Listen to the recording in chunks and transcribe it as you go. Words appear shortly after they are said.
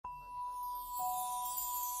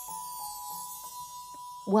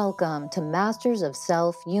Welcome to Masters of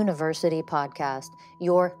Self University podcast,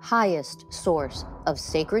 your highest source of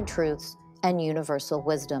sacred truths and universal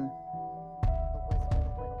wisdom.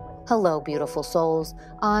 Hello, beautiful souls.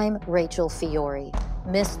 I'm Rachel Fiori,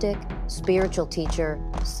 mystic, spiritual teacher,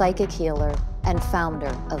 psychic healer, and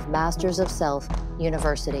founder of Masters of Self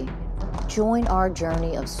University. Join our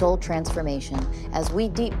journey of soul transformation as we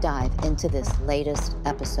deep dive into this latest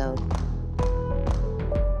episode.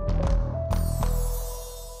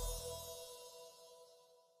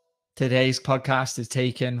 Today's podcast is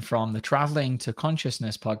taken from the Traveling to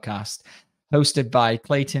Consciousness podcast, hosted by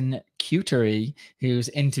Clayton Cuteri, who's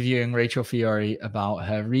interviewing Rachel Fiori about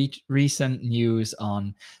her recent news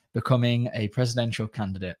on becoming a presidential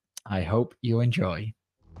candidate. I hope you enjoy.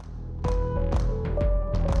 A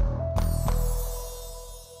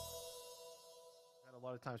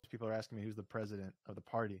lot of times people are asking me who's the president of the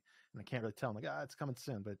party, and I can't really tell them, like, it's coming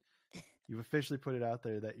soon, but you've officially put it out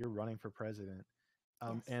there that you're running for president.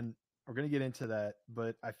 Yes. And we're going to get into that,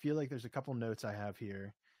 but I feel like there's a couple notes I have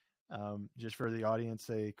here, just for the audience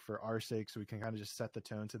sake, for our sake, so we can kind of just set the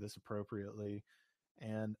tone to this appropriately.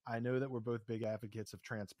 And I know that we're both big advocates of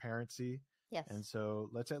transparency. Yes. And so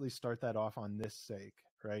let's at least start that off on this sake,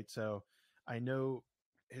 right? So I know,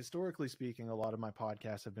 historically speaking, a lot of my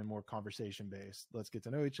podcasts have been more conversation based. Let's get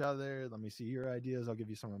to know each other. Let me see your ideas. I'll give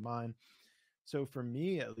you some of mine. So for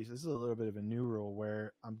me, at least, this is a little bit of a new rule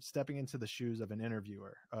where I'm stepping into the shoes of an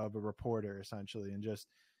interviewer, of a reporter, essentially, and just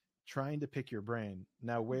trying to pick your brain.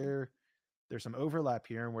 Now, where there's some overlap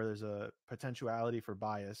here and where there's a potentiality for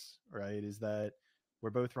bias, right, is that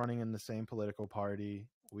we're both running in the same political party.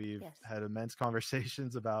 We've had immense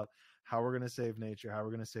conversations about how we're going to save nature, how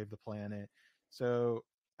we're going to save the planet. So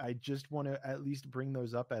I just want to at least bring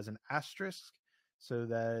those up as an asterisk so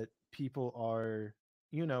that people are,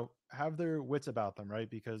 have their wits about them, right?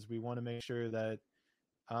 Because we want to make sure that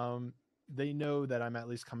they know that I'm at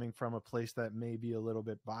least coming from a place that may be a little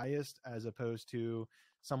bit biased as opposed to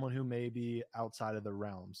someone who may be outside of the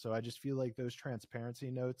realm. So I just feel like those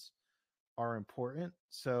transparency notes are important.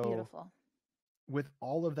 So beautiful. With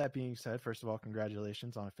all of that being said, first of all,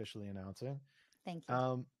 congratulations on officially announcing. Thank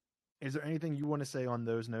you. Is there anything you want to say on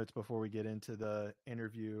those notes before we get into the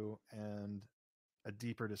interview and a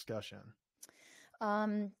deeper discussion?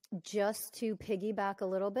 Just to piggyback a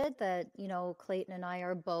little bit that, Clayton and I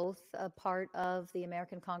are both a part of the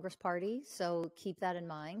American Congress Party. So keep that in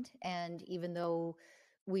mind. And even though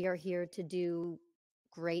we are here to do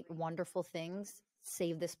great, wonderful things,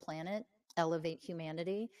 save this planet, elevate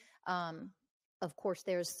humanity, of course,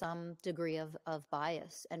 there's some degree of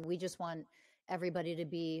bias. And we just want everybody to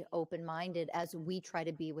be open-minded as we try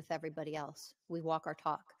to be with everybody else. We walk our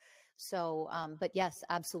talk. So, but yes,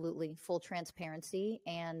 absolutely, full transparency,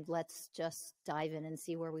 and let's just dive in and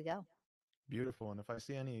see where we go. Beautiful. And if I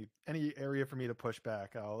see any area for me to push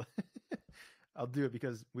back, I'll I'll do it,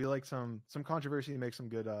 because we like some controversy to make some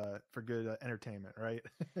good for good entertainment, right?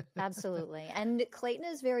 Absolutely. And Clayton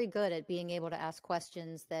is very good at being able to ask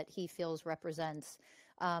questions that he feels represents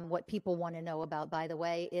what people want to know about. By the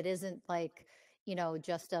way, it isn't like,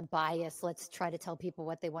 just a bias. Let's try to tell people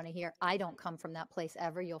what they want to hear. I don't come from that place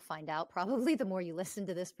ever. You'll find out probably the more you listen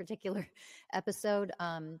to this particular episode.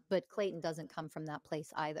 But Clayton doesn't come from that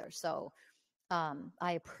place either. So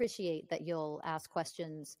I appreciate that you'll ask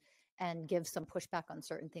questions and give some pushback on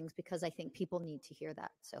certain things, because I think people need to hear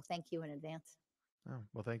that. So thank you in advance. Oh,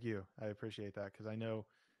 well, thank you. I appreciate that, because I know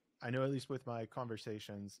at least with my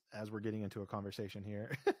conversations, as we're getting into a conversation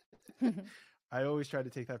here, I always try to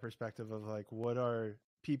take that perspective of, like, what are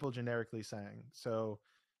people generically saying? So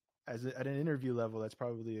at an interview level, that's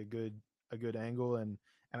probably a good angle. And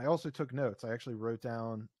I also took notes. I actually wrote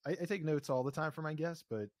down, I take notes all the time for my guests,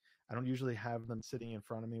 but I don't usually have them sitting in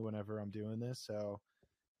front of me whenever I'm doing this. So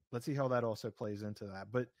let's see how that also plays into that.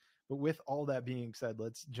 But with all that being said,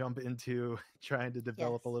 let's jump into trying to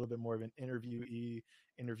develop a little bit more of an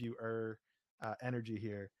interviewer energy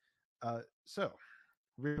here. So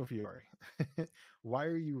Rachel Fiori, why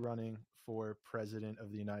are you running for president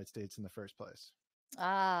of the United States in the first place?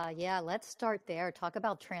 Yeah, let's start there. Talk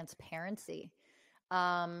about transparency.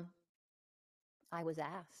 I was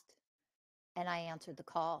asked and I answered the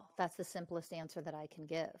call. That's the simplest answer that I can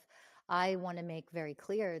give. I want to make very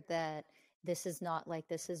clear that this is not like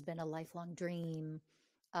this has been a lifelong dream.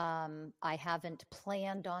 I haven't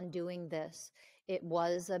planned on doing this. It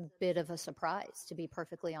was a bit of a surprise, to be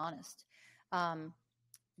perfectly honest.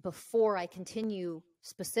 Before I continue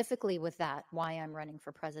specifically with that, why I'm running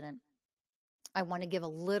for president, I want to give a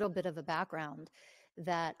little bit of a background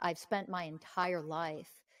that I've spent my entire life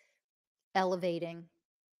elevating,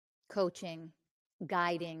 coaching,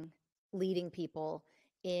 guiding, leading people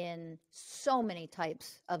in so many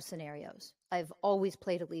types of scenarios. I've always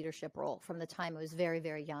played a leadership role from the time I was very,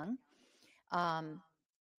 very young.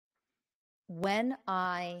 When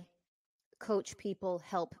I coach people,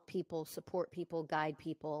 help people, support people, guide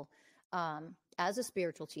people, as a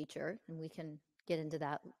spiritual teacher, and we can get into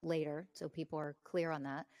that later so people are clear on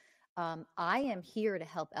that. I am here to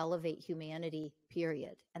help elevate humanity,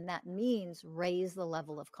 period. And that means raise the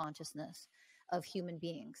level of consciousness of human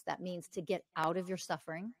beings. That means to get out of your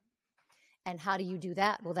suffering. And how do you do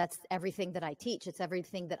that? Well, that's everything that I teach. It's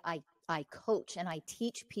everything that I coach, and I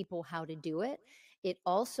teach people how to do it. It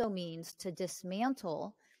also means to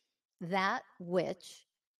dismantle that which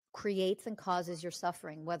creates and causes your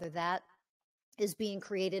suffering, whether that is being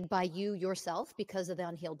created by you yourself because of the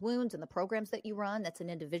unhealed wounds and the programs that you run. That's an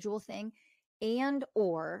individual thing. And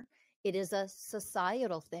or it is a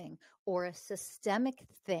societal thing or a systemic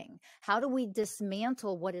thing. How do we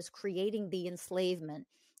dismantle what is creating the enslavement,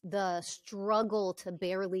 the struggle to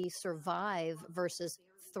barely survive versus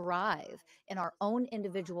thrive in our own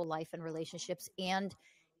individual life and relationships and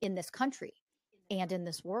in this country and in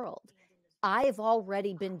this world? I've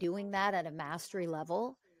already been doing that at a mastery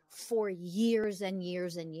level for years and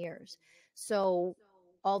years and years. So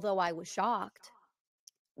although I was shocked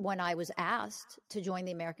when I was asked to join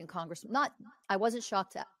the American Congress, I wasn't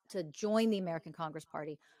shocked to join the American Congress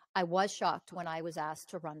Party. I was shocked when I was asked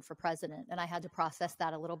to run for president, and I had to process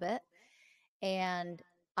that a little bit. And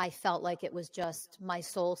I felt like it was just my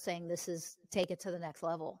soul saying, take it to the next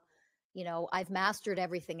level. You know, I've mastered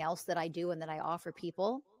everything else that I do and that I offer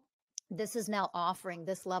people. This is now offering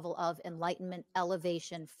this level of enlightenment,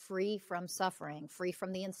 elevation, free from suffering, free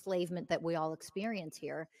from the enslavement that we all experience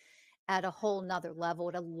here, at a whole nother level,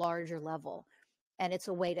 at a larger level. And it's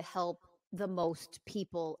a way to help the most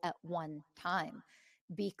people at one time.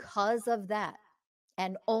 Because of that,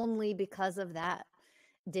 and only because of that,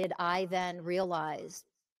 did I then realize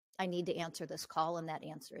I need to answer this call, and that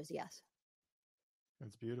answer is yes.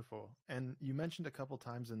 That's beautiful. And you mentioned a couple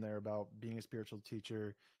times in there about being a spiritual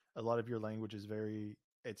teacher. A lot of your language is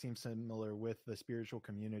it seems similar with the spiritual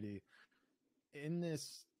community. In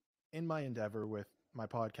my endeavor with my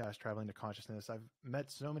podcast, Traveling to Consciousness, I've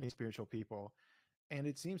met so many spiritual people. And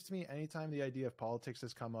it seems to me anytime the idea of politics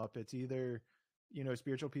has come up, it's either,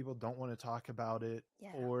 spiritual people don't want to talk about it,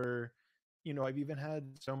 or, I've even had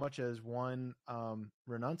so much as one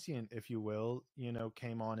renunciant, if you will,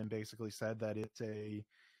 came on and basically said that it's a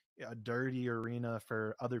dirty arena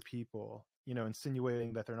for other people,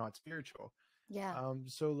 insinuating that they're not spiritual. Yeah.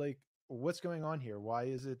 So like, what's going on here? Why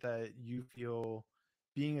is it that you feel,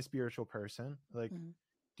 being a spiritual person, like,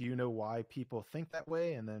 do you know why people think that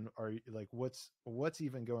way? And then are you like, what's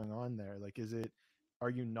even going on there? Like, are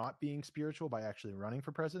you not being spiritual by actually running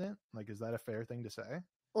for president? Like, is that a fair thing to say?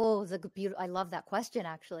 Oh, I love that question,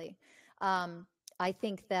 actually. I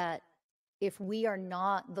think that if we are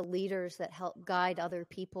not the leaders that help guide other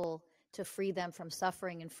people to free them from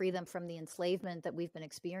suffering and free them from the enslavement that we've been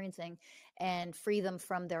experiencing and free them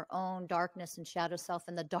from their own darkness and shadow self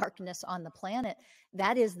and the darkness on the planet,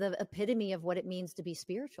 that is the epitome of what it means to be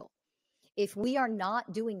spiritual. If we are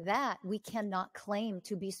not doing that, we cannot claim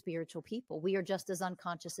to be spiritual people. We are just as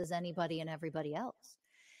unconscious as anybody and everybody else.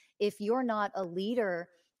 If you're not a leader,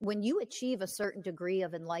 when you achieve a certain degree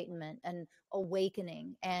of enlightenment and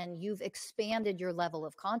awakening, and you've expanded your level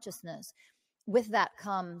of consciousness, with that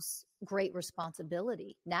comes great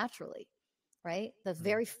responsibility, naturally, right? The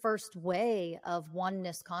very first way of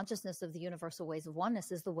oneness consciousness, of the universal ways of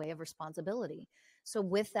oneness, is the way of responsibility. So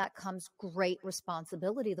with that comes great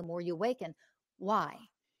responsibility the more you awaken. Why?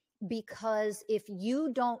 Because if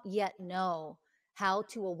you don't yet know how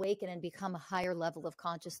to awaken and become a higher level of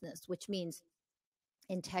consciousness, which means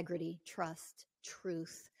integrity, trust,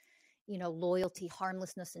 truth, loyalty,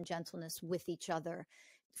 harmlessness, and gentleness with each other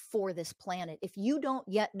for this planet. If you don't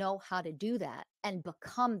yet know how to do that and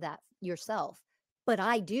become that yourself, but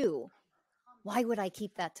I do, why would I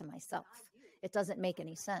keep that to myself? It doesn't make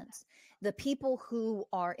any sense. The people who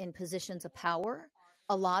are in positions of power,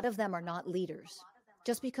 a lot of them are not leaders.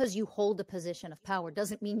 Just because you hold a position of power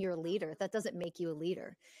doesn't mean you're a leader. That doesn't make you a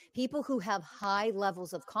leader. People who have high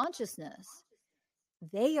levels of consciousness,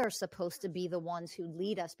 they are supposed to be the ones who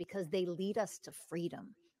lead us, because they lead us to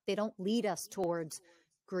freedom. They don't lead us towards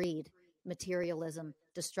greed, materialism,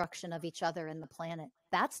 destruction of each other and the planet.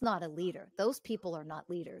 That's not a leader. Those people are not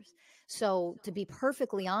leaders. So to be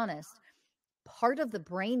perfectly honest, part of the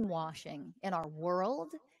brainwashing in our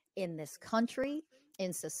world, in this country,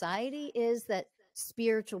 in society, is that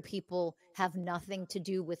spiritual people have nothing to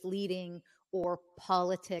do with leading or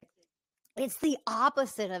politics. It's the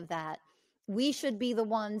opposite of that. We should be the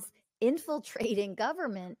ones infiltrating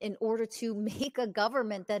government in order to make a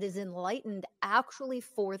government that is enlightened, actually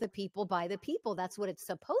for the people, by the people. That's what it's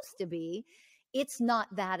supposed to be. It's not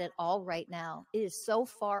that at all right now. It is so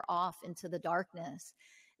far off into the darkness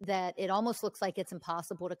that it almost looks like it's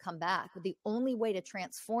impossible to come back. But the only way to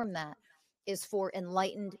transform that is for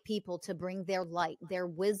enlightened people to bring their light, their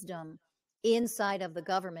wisdom inside of the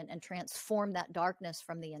government and transform that darkness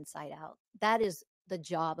from the inside out. That is the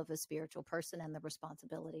job of a spiritual person and the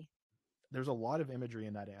responsibility. There's a lot of imagery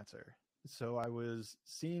in that answer. So I was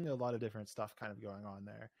seeing a lot of different stuff kind of going on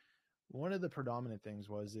there. One of the predominant things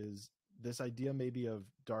is this idea maybe of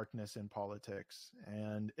darkness in politics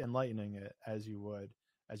and enlightening it, as you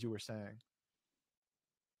were saying.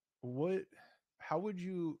 How would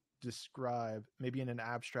you describe, maybe in an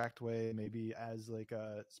abstract way, maybe as like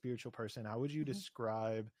a spiritual person, how would you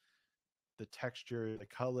describe the texture, the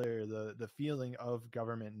color, the feeling of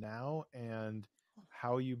government now, and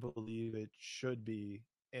how you believe it should be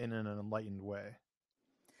in an enlightened way?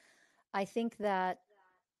 I think that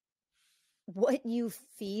what you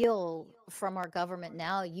feel from our government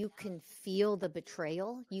now, you can feel the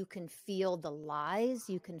betrayal, you can feel the lies,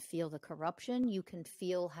 you can feel the corruption, you can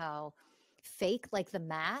feel how fake, like the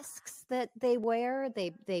masks that they wear,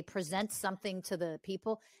 they present something to the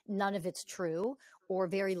people, none of it's true, or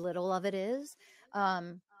very little of it is.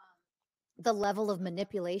 The level of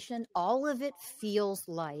manipulation, all of it feels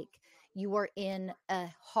like you are in a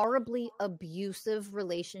horribly abusive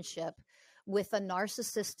relationship with a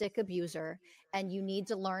narcissistic abuser, and you need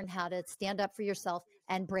to learn how to stand up for yourself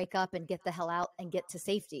and break up and get the hell out and get to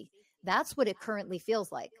safety. That's what it currently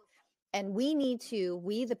feels like. And we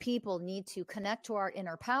the people need to connect to our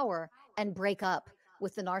inner power and break up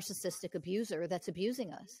with the narcissistic abuser that's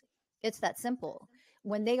abusing us. It's that simple.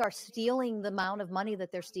 When they are stealing the amount of money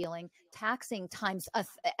that they're stealing, taxing times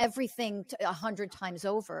everything 100 times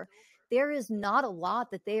over, there is not a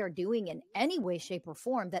lot that they are doing in any way, shape, or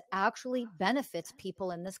form that actually benefits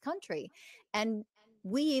people in this country. And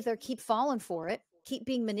we either keep falling for it, keep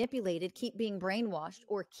being manipulated, keep being brainwashed,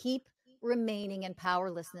 or keep remaining in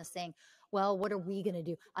powerlessness, saying, well, what are we going to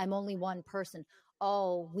do? I'm only one person.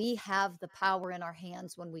 Oh, we have the power in our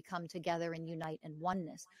hands when we come together and unite in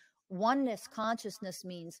oneness. Oneness consciousness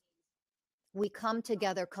means we come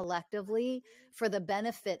together collectively for the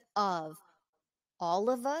benefit of all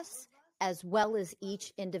of us as well as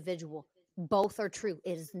each individual. Both are true.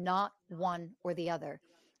 It is not one or the other.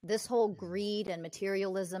 This whole greed and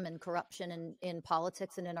materialism and corruption in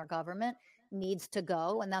politics and in our government needs to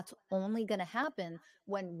go. And that's only going to happen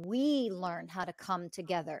when we learn how to come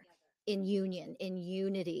together in union, in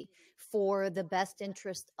unity, for the best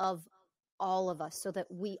interest of all of us, so that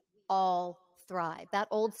we all thrive. That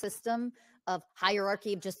old system of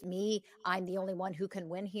hierarchy of just me, I'm the only one who can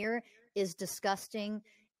win here, is disgusting,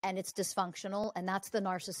 and it's dysfunctional, and that's the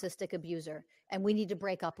narcissistic abuser. And we need to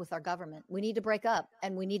break up with our government. We need to break up,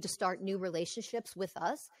 and we need to start new relationships with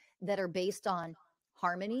us that are based on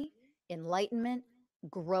harmony, enlightenment,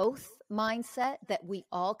 growth mindset, that we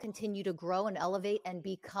all continue to grow and elevate and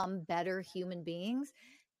become better human beings.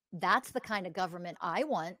 That's the kind of government I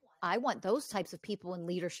want. I want those types of people in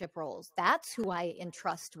leadership roles. That's who I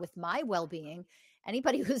entrust with my well-being.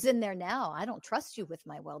 Anybody who's in there now, I don't trust you with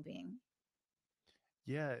my well-being.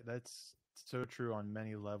 Yeah, that's so true on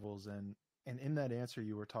many levels. And in that answer,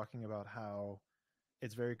 you were talking about how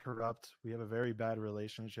it's very corrupt. We have a very bad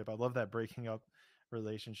relationship. I love that breaking up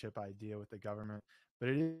relationship idea with the government, but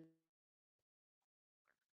it is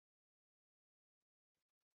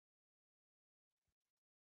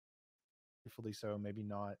fully so, maybe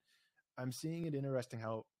not. I'm seeing it interesting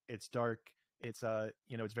how it's dark. It's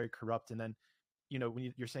it's very corrupt. And then,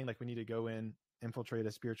 when you're saying like we need to go in, infiltrate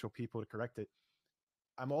a spiritual people to correct it.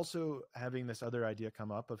 I'm also having this other idea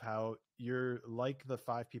come up of how you're like the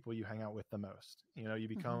 5 people you hang out with the most. You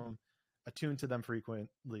become attuned to them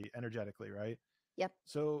frequently, energetically, right? Yep.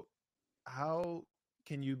 So how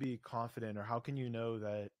can you be confident, or how can you know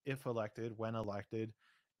that if elected, when elected,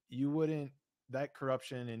 that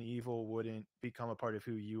corruption and evil wouldn't become a part of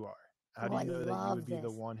who you are? How do you know that you would be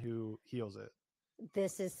the one who heals it?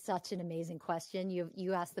 This is such an amazing question.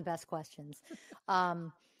 You asked the best questions.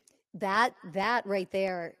 That right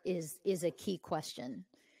there is a key question.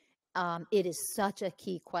 It is such a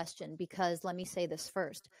key question, because let me say this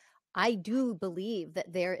first. I do believe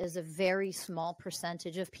that there is a very small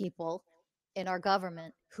percentage of people in our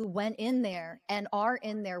government who went in there and are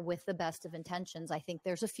in there with the best of intentions. I think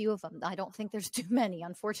there's a few of them. I don't think there's too many,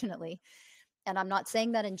 unfortunately. And I'm not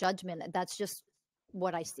saying that in judgment. That's just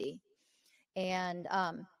what I see. And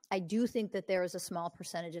I do think that there is a small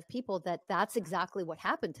percentage of people that's exactly what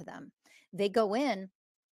happened to them. They go in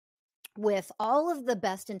with all of the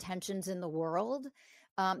best intentions in the world,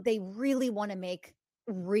 they really want to make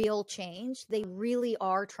real change. They really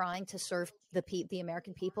are trying to serve the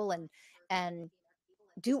American people and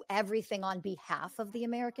do everything on behalf of the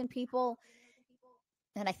American people.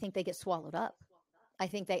 And I think they get swallowed up. I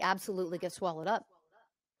think they absolutely get swallowed up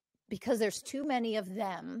because there's too many of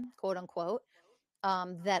them, quote unquote,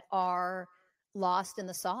 that are lost in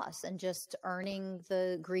the sauce and just earning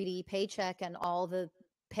the greedy paycheck and all the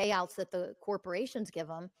payouts that the corporations give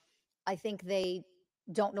them. I think they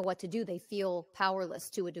don't know what to do. They feel powerless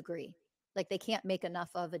to a degree. Like they can't make enough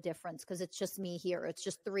of a difference because it's just me here. It's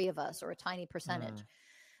just three of us or a tiny percentage.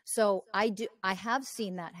 So I have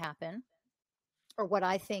seen that happen, or what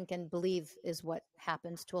I think and believe is what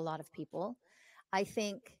happens to a lot of people. I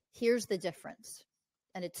think here's the difference,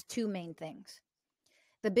 and it's two main things.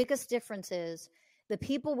 The biggest difference is the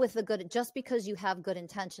people with the good, just because you have good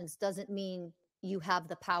intentions doesn't mean you have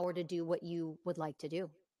the power to do what you would like to do.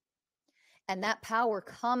 And that power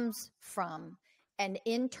comes from an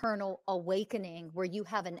internal awakening where you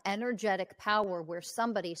have an energetic power where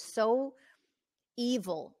somebody so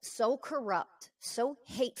evil, so corrupt, so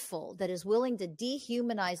hateful that is willing to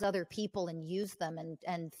dehumanize other people and use them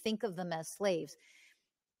and think of them as slaves.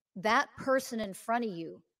 That person in front of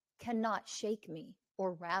you cannot shake me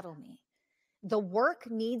or rattle me. The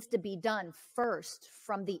work needs to be done first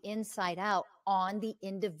from the inside out on the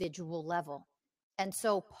individual level. And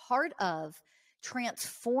so part of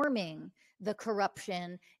transforming the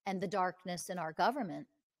corruption and the darkness in our government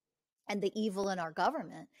and the evil in our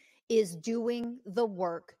government is doing the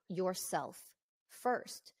work yourself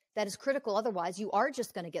first. That is critical. Otherwise, you are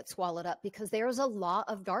just going to get swallowed up because there is a law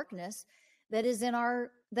of darkness that is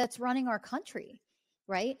that's running our country,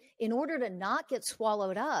 right? In order to not get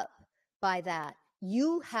swallowed up by that,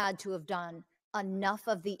 you had to have done enough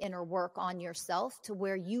of the inner work on yourself to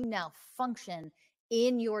where you now function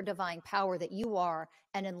in your divine power, that you are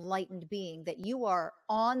an enlightened being, that you are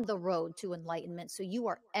on the road to enlightenment. So you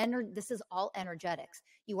are this is all energetics.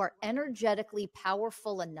 You are energetically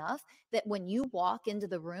powerful enough that when you walk into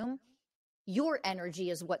the room, your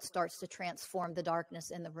energy is what starts to transform the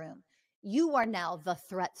darkness in the room. You are now the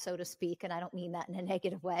threat, so to speak, and I don't mean that in a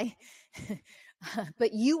negative way,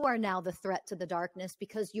 but you are now the threat to the darkness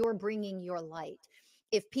because you're bringing your light.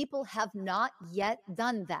 If people have not yet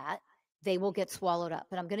done that, they will get swallowed up.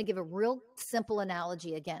 And I'm going to give a real simple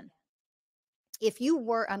analogy again. If you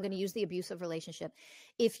were, I'm going to use the abusive relationship.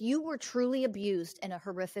 If you were truly abused in a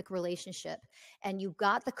horrific relationship and you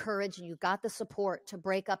got the courage and you got the support to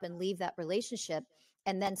break up and leave that relationship,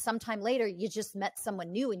 and then sometime later you just met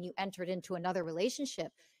someone new and you entered into another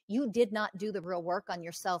relationship, you did not do the real work on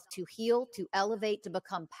yourself to heal, to elevate, to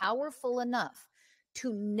become powerful enough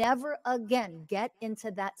to never again get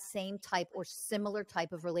into that same type or similar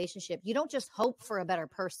type of relationship. You don't just hope for a better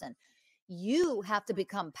person. You have to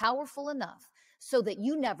become powerful enough so that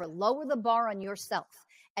you never lower the bar on yourself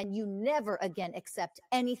and you never again accept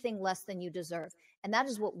anything less than you deserve. And that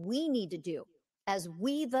is what we need to do as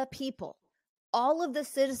we, the people, all of the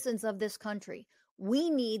citizens of this country. We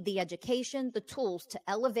need the education, the tools to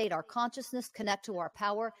elevate our consciousness, connect to our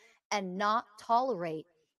power, and not tolerate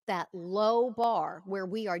that low bar where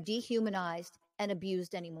we are dehumanized and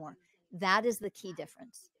abused anymore. That is the key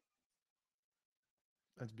difference.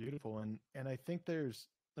 That's beautiful. And I think there's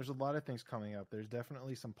a lot of things coming up. There's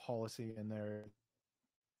definitely some policy in there.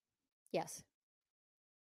 Yes.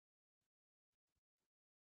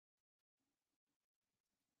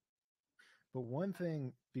 But one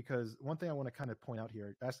thing I want to kind of point out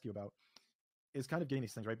here, ask you about, is kind of getting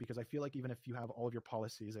these things right, because I feel like even if you have all of your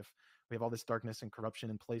policies, if we have all this darkness and corruption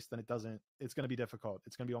in place, then it's going to be difficult.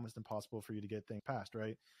 It's going to be almost impossible for you to get things passed,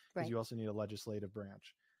 right? Because you also need a legislative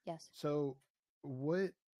branch. Yes. So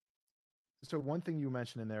one thing you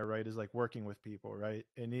mentioned in there, right, is like working with people, right?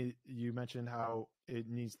 And you mentioned how it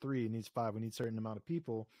needs 3, it needs 5, we need a certain amount of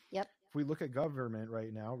people. Yep. If we look at government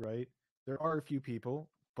right now, right, there are a few people,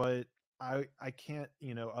 but I can't,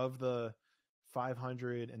 of the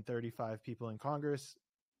 535 people in Congress,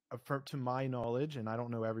 to my knowledge, and I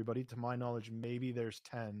don't know everybody, to my knowledge, maybe there's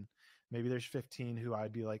 10, maybe there's 15 who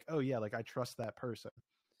I'd be like, oh yeah, like I trust that person.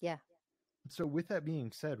 Yeah. So with that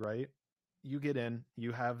being said, right, you get in,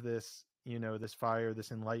 you have this, this fire,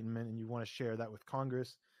 this enlightenment, and you want to share that with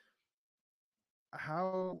Congress.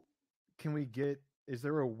 How can is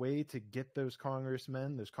there a way to get those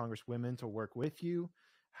congressmen, those congresswomen to work with you?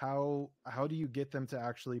 How do you get them to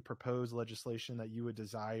actually propose legislation that you would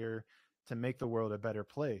desire to make the world a better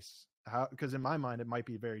place? Because in my mind, it might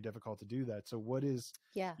be very difficult to do that. So what is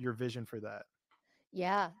your vision for that?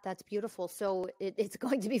 Yeah, that's beautiful. So it's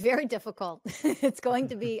going to be very difficult. It's going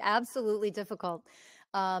to be absolutely difficult.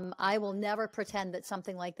 I will never pretend that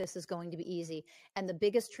something like this is going to be easy. And the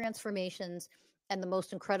biggest transformations and the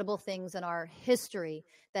most incredible things in our history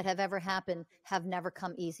that have ever happened have never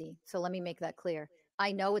come easy. So let me make that clear.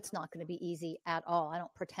 I know it's not going to be easy at all. I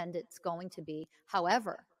don't pretend it's going to be.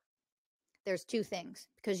 However, there's two things,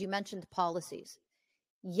 because you mentioned policies.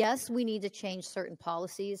 Yes, we need to change certain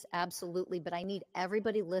policies, absolutely, but I need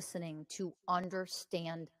everybody listening to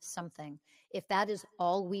understand something. If that is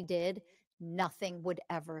all we did, nothing would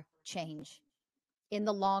ever change. In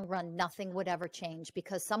the long run, nothing would ever change,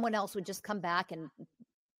 because someone else would just come back and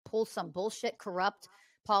pull some bullshit, corrupt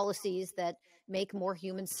policies that make more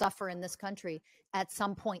humans suffer in this country at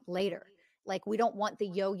some point later. Like, we don't want the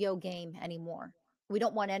yo-yo game anymore. We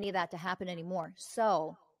don't want any of that to happen anymore.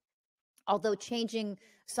 So, although changing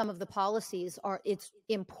some of the policies it's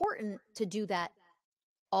important to do that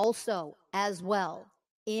also as well.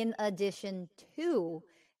 In addition to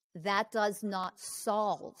that, does not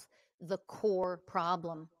solve the core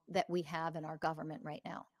problem that we have in our government right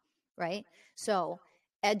now, right? So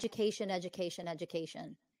education, education,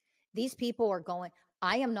 education. These people are going,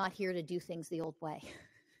 I am not here to do things the old way.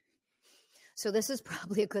 So this is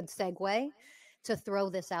probably a good segue to throw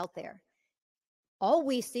this out there. All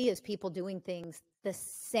we see is people doing things the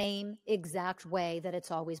same exact way that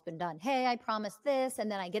it's always been done. Hey, I promised this,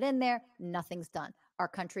 and then I get in there, nothing's done. Our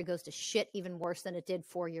country goes to shit even worse than it did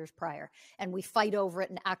 4 years prior. And we fight over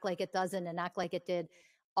it and act like it doesn't and act like it did.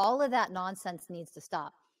 All of that nonsense needs to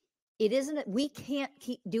stop. We can't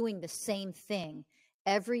keep doing the same thing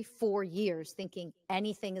every 4 years thinking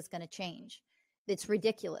anything is going to change. It's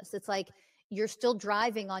ridiculous. It's like you're still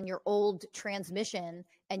driving on your old transmission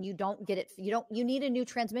and you don't get it. You need a new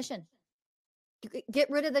transmission. Get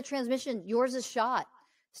rid of the transmission. Yours is shot.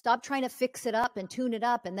 Stop trying to fix it up and tune it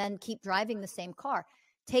up and then keep driving the same car.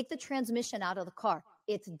 Take the transmission out of the car.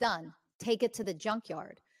 It's done. Take it to the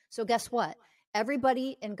junkyard. So guess what?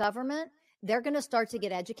 Everybody in government, they're going to start to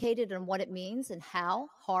get educated on what it means and how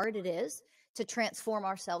hard it is to transform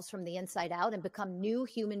ourselves from the inside out and become new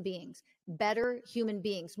human beings, better human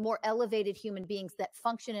beings, more elevated human beings that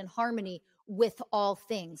function in harmony with all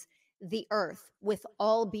things, the earth, with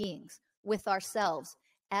all beings, with ourselves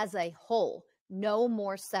as a whole. No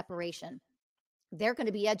more separation. They're going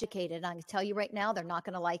to be educated. I can tell you right now, they're not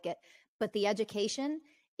going to like it, but the education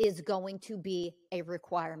is going to be a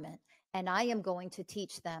requirement. And I am going to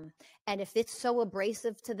teach them. And if it's so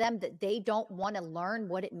abrasive to them that they don't want to learn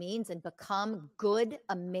what it means and become good,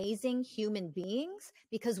 amazing human beings,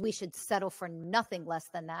 because we should settle for nothing less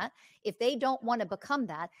than that. If they don't want to become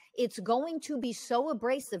that, it's going to be so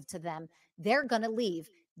abrasive to them. They're going to leave.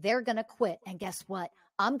 They're going to quit. And guess what?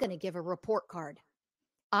 I'm going to give a report card.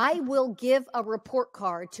 I will give a report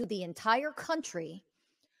card to the entire country.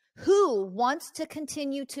 Who wants to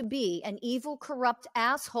continue to be an evil, corrupt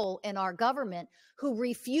asshole in our government who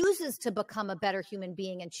refuses to become a better human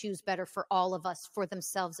being and choose better for all of us, for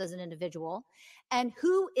themselves as an individual, and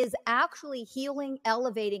who is actually healing,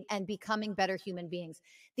 elevating, and becoming better human beings?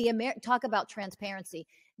 Talk about transparency.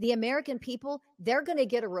 The American people, they're going to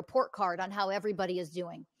get a report card on how everybody is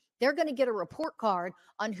doing. They're going to get a report card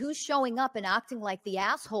on who's showing up and acting like the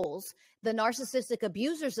assholes, the narcissistic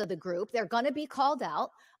abusers of the group. They're going to be called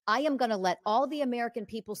out. I am going to let all the American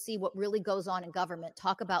people see what really goes on in government.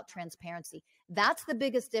 Talk about transparency. That's the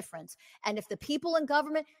biggest difference. And if the people in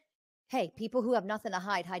government, hey, people who have nothing to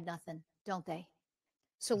hide nothing, don't they?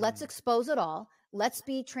 So let's expose it all. Let's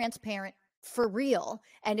be transparent for real.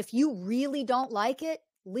 And if you really don't like it,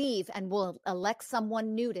 leave, and we'll elect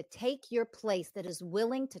someone new to take your place that is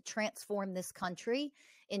willing to transform this country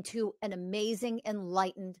into an amazing,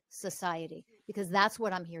 enlightened society, because that's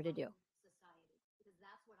what I'm here to do.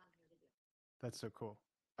 That's so cool.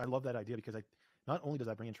 I love that idea, because not only does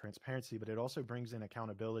that bring in transparency, but it also brings in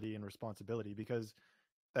accountability and responsibility, because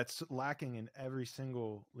that's lacking in every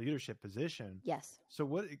single leadership position. Yes.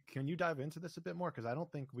 So can you dive into this a bit more? Because I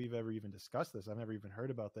don't think we've ever even discussed this. I've never even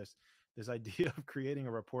heard about this idea of creating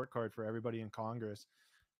a report card for everybody in Congress.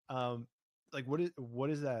 Like what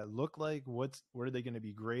does that look like? What are they going to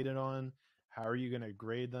be graded on? How are you going to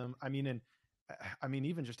grade them? I mean,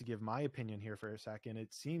 even just to give my opinion here for a second,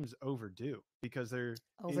 it seems overdue, because there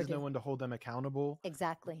is no one to hold them accountable.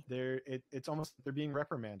 Exactly. It's almost like they're being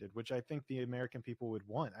reprimanded, which I think the American people would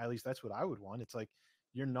want. At least that's what I would want. It's like,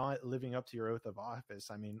 you're not living up to your oath of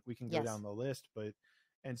office. I mean, we can go down the list,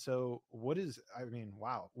 and so what does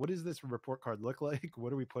this report card look like?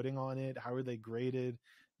 What are we putting on it? How are they graded?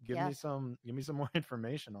 Give me some more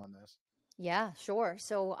information on this. Yeah, sure.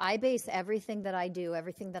 So I base everything that I do,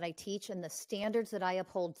 everything that I teach, and the standards that I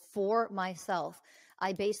uphold for myself,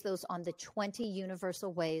 I base those on the 20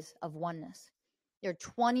 universal ways of oneness. There are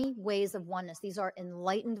 20 ways of oneness. These are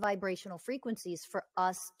enlightened vibrational frequencies for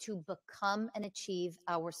us to become and achieve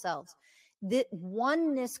ourselves. The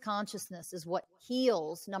oneness consciousness is what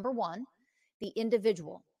heals, number one, the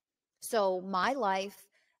individual. So my life,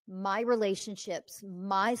 my relationships,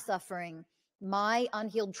 my suffering, my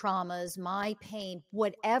unhealed traumas, my pain,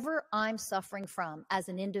 whatever I'm suffering from as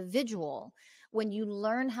an individual, when you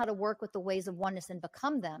learn how to work with the ways of oneness and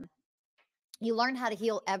become them, you learn how to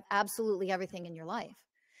heal absolutely everything in your life.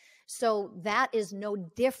 So that is no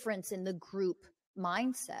difference in the group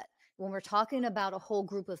mindset. When we're talking about a whole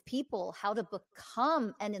group of people, how to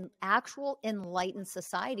become an actual enlightened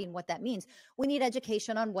society and what that means, we need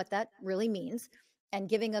education on what that really means. And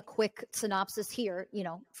giving a quick synopsis here,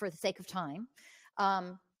 for the sake of time.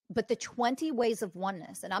 But the 20 ways of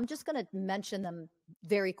oneness, and I'm just going to mention them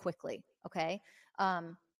very quickly, okay?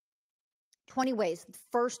 20 ways. The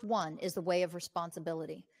first one is the way of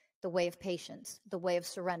responsibility, the way of patience, the way of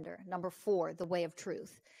surrender. Number 4, the way of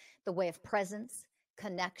truth, the way of presence,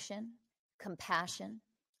 connection, compassion,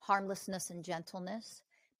 harmlessness, and gentleness.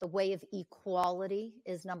 The way of equality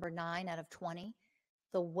is number 9 out of 20.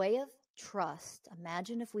 The way of trust.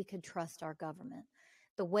 Imagine if we could trust our government.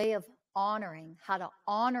 The way of honoring, how to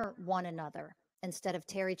honor one another instead of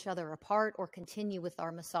tear each other apart or continue with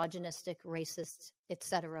our misogynistic, racist,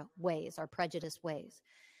 etc. ways, our prejudiced ways.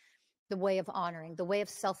 The way of honoring, the way of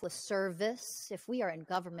selfless service. If we are in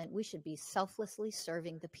government, we should be selflessly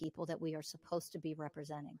serving the people that we are supposed to be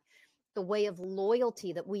representing. The way of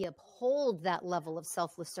loyalty, that we uphold that level of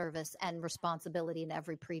selfless service and responsibility in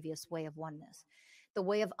every previous way of oneness. The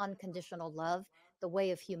way of unconditional love, the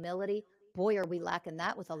way of humility. Boy, are we lacking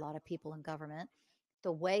that with a lot of people in government.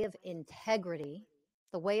 The way of integrity,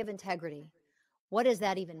 the way of integrity. What does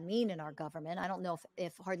that even mean in our government? I don't know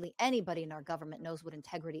if hardly anybody in our government knows what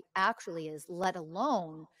integrity actually is, let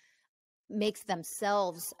alone makes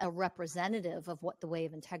themselves a representative of what the way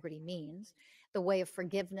of integrity means. The way of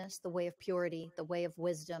forgiveness, the way of purity, the way of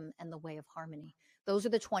wisdom, and the way of harmony. Those are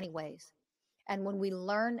the 20 ways. And when we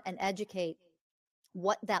learn and educate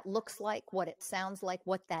what that looks like, what it sounds like,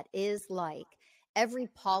 what that is like, every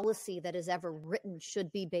policy that is ever written should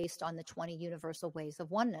be based on the 20 universal ways of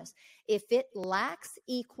oneness. If it lacks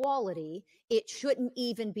equality, it shouldn't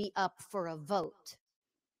even be up for a vote.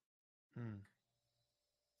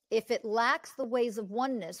 If it lacks the ways of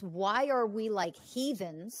oneness, why are we like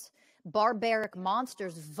heathens, barbaric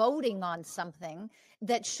monsters, voting on something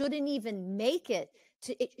that shouldn't even make it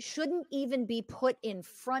to, it shouldn't even be put in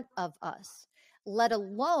front of us, let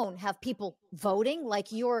alone have people voting?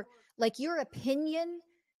 Like your opinion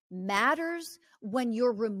matters when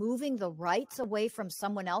you're removing the rights away from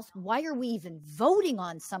someone else. Why are we even voting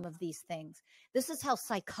on some of these things? This is how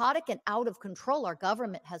psychotic and out of control our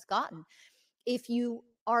government has gotten. If you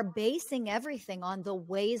are basing everything on the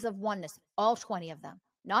ways of oneness, all 20 of them,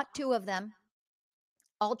 not 2 of them,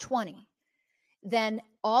 all 20, then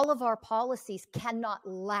all of our policies cannot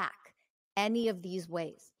lack any of these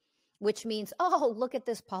ways, which means, oh, look at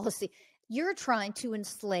this policy. You're trying to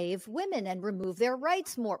enslave women and remove their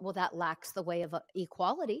rights more. Well, that lacks the way of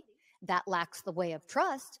equality. That lacks the way of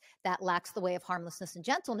trust. That lacks the way of harmlessness and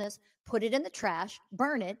gentleness. Put it in the trash,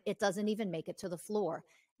 burn it. It doesn't even make it to the floor.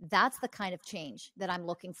 That's the kind of change that I'm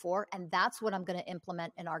looking for. And that's what I'm going to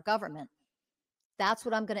implement in our government. That's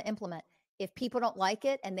what I'm going to implement. If people don't like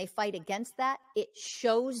it and they fight against that, it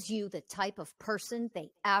shows you the type of person they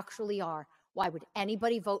actually are. Why would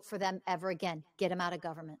anybody vote for them ever again? Get them out of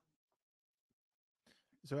government.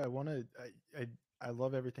 So I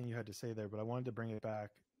love everything you had to say there, but I wanted to bring it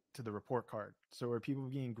back to the report card. So are people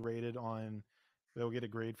being graded on, they'll get a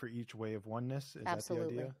grade for each way of oneness? Is Absolutely.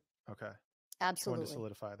 that the idea? Okay. Absolutely. Just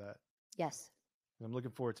wanted to solidify that. Yes. I'm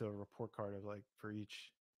looking forward to a report card of like for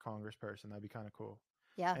each congressperson. That'd be kind of cool.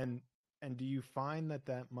 Yeah. And do you find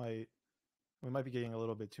that we might be getting a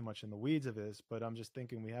little bit too much in the weeds of this, but I'm just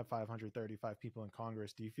thinking we have 535 people in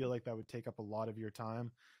Congress. Do you feel like that would take up a lot of your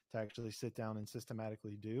time to actually sit down and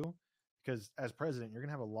systematically do? Because as president, you're going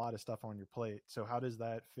to have a lot of stuff on your plate. So how does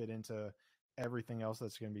that fit into everything else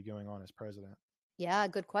that's going to be going on as president? Yeah,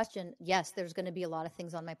 good question. Yes, there's going to be a lot of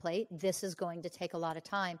things on my plate. This is going to take a lot of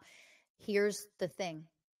time. Here's the thing.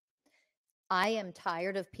 I am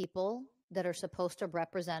tired of people that are supposed to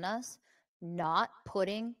represent us not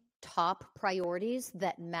putting top priorities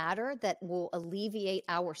that matter, that will alleviate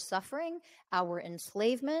our suffering, our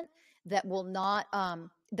enslavement, that will not,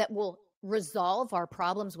 that will resolve our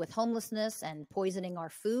problems with homelessness and poisoning our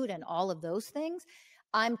food and all of those things.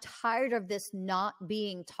 I'm tired of this not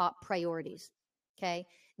being top priorities. Okay.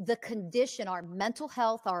 The condition, our mental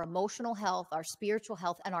health, our emotional health, our spiritual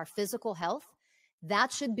health, and our physical health,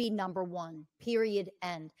 that should be number one, period,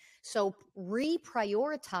 end. So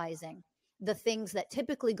reprioritizing the things that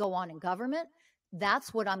typically go on in government,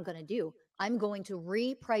 that's what I'm going to do. I'm going to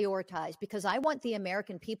reprioritize because I want the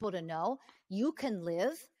American people to know you can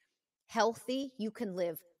live healthy, you can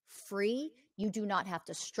live free, you do not have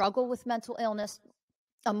to struggle with mental illness,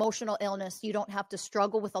 emotional illness. You don't have to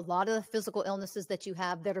struggle with a lot of the physical illnesses that you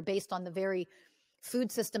have that are based on the very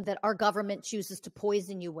food system that our government chooses to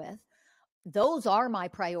poison you with. Those are my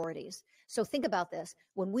priorities. So think about this.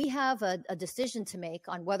 When we have a decision to make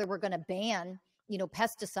on whether we're going to ban,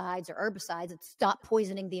 pesticides or herbicides and stop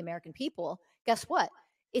poisoning the American people, guess what?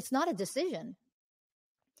 It's not a decision.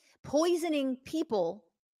 Poisoning people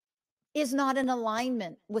is not in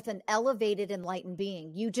alignment with an elevated, enlightened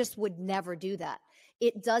being. You just would never do that.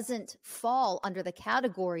 It doesn't fall under the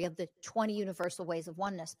category of the 20 universal ways of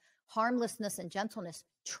oneness. Harmlessness and gentleness,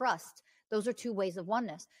 trust. Those are 2 ways of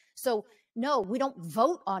oneness. So no, we don't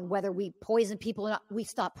vote on whether we poison people or not. We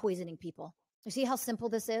stop poisoning people. You see how simple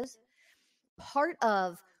this is? Part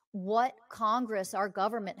of what Congress, our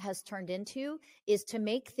government, has turned into is to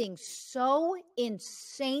make things so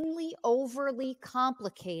insanely overly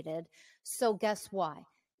complicated. So guess why?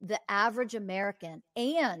 The average American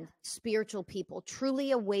and spiritual people,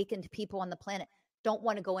 truly awakened people on the planet, don't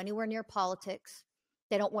want to go anywhere near politics.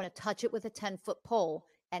 They don't want to touch it with a 10-foot pole.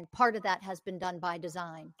 And part of that has been done by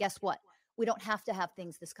design. Guess what? We don't have to have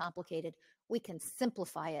things this complicated. We can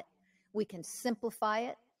simplify it. We can simplify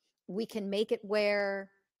it. We can make it where,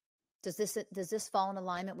 does this fall in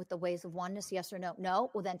alignment with the ways of oneness? Yes or no? No?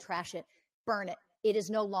 Well, then trash it. Burn it. It is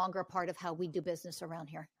no longer a part of how we do business around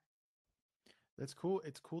here. That's cool.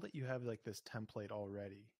 It's cool that you have like this template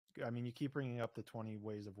already. I mean, you keep bringing up the 20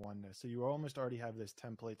 ways of oneness. So you almost already have this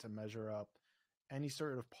template to measure up any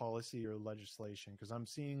sort of policy or legislation. Because I'm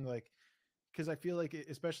seeing because I feel like,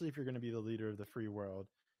 especially if you're going to be the leader of the free world,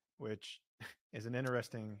 which is an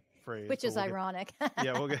interesting phrase. Which is ironic.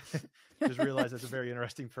 We'll just realize that's a very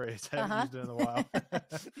interesting phrase. I haven't used it in a while.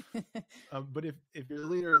 But if you're the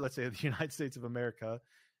leader, let's say of the United States of America,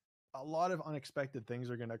 a lot of unexpected things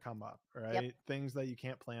are going to come up, right? Yep. Things that you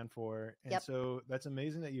can't plan for. And so that's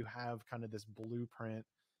amazing that you have kind of this blueprint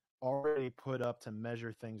already put up to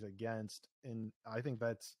measure things against. And I think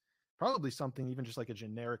that's probably something, even just like a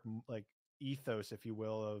generic ethos, if you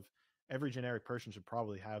will, of every generic person should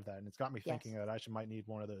probably have that. And it's got me thinking that I might need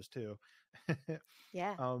one of those too.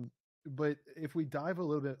 Yeah. But if we let's dive a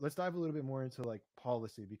little bit more into like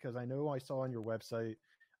policy, because I know I saw on your website,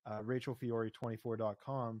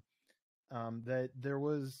 RachelFiori24.com, that there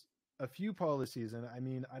was a few policies. And I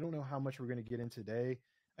mean, I don't know how much we're going to get in today.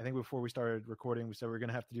 I think before we started recording, we said we're going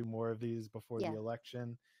to have to do more of these before the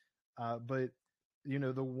election. But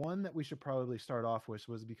the one that we should probably start off with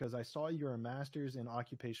was because I saw you're a master's in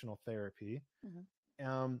occupational therapy.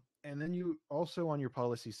 Mm-hmm. And then you also on your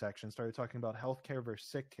policy section started talking about healthcare versus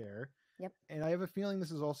sick care. Yep. And I have a feeling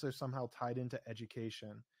this is also somehow tied into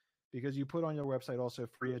education, because you put on your website also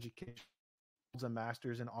free education, a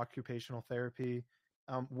master's in occupational therapy.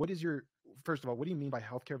 First of all, what do you mean by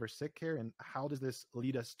healthcare versus sick care, and how does this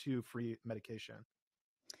lead us to free medication?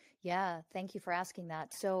 Yeah, thank you for asking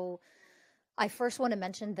that. So I first want to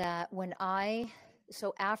mention that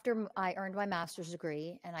after I earned my master's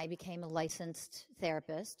degree and I became a licensed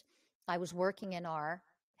therapist, I was working in our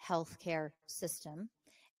healthcare system,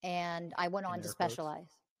 and I went on to specialize.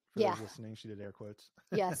 For those listening, she did air quotes.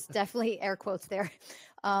 Yes, definitely air quotes there.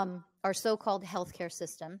 Our so-called healthcare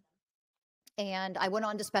system. And I went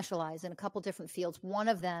on to specialize in a couple different fields. One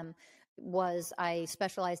of them was I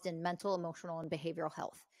specialized in mental, emotional, and behavioral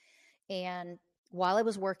health. And while I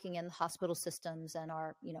was working in the hospital systems and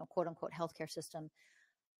our, quote unquote healthcare system,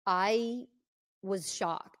 I was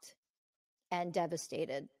shocked and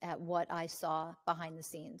devastated at what I saw behind the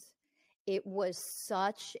scenes. It was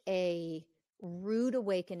such a rude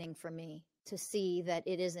awakening for me to see that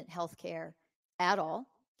it isn't healthcare at all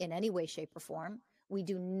in any way, shape, or form. We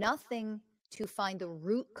do nothing to find the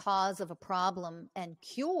root cause of a problem and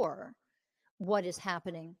cure what is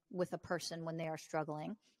happening with a person when they are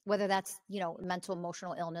struggling, whether that's, mental,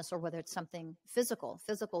 emotional illness, or whether it's something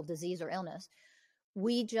physical disease or illness.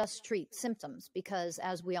 We just treat symptoms because,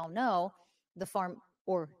 as we all know,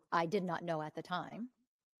 I did not know at the time,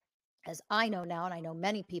 as I know now, and I know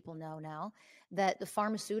many people know now, that the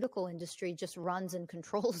pharmaceutical industry just runs and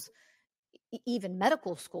controls even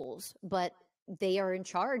medical schools, but they are in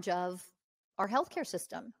charge of our healthcare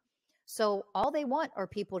system. So all they want are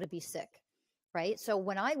people to be sick, right? So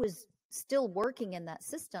when I was still working in that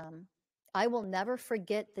system, I will never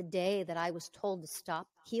forget the day that I was told to stop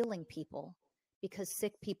healing people because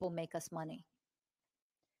sick people make us money.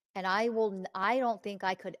 And I don't think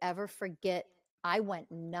I could ever forget. I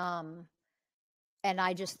went numb, and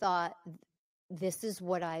I just thought, this is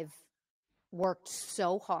what I've worked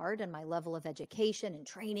so hard in my level of education and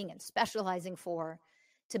training and specializing for,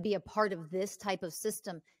 to be a part of this type of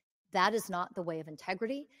system. That is not the way of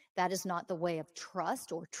integrity. That is not the way of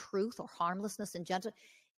trust or truth or harmlessness and gentleness.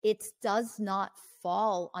 It does not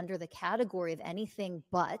fall under the category of anything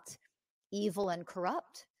but evil and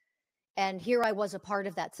corrupt. And here I was, a part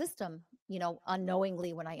of that system,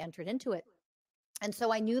 unknowingly, when I entered into it. And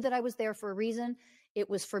so I knew that I was there for a reason. It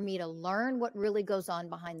was for me to learn what really goes on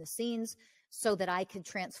behind the scenes so that I could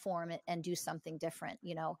transform it and do something different,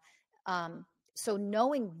 So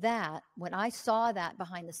knowing that, when I saw that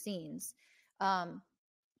behind the scenes,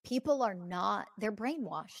 people they're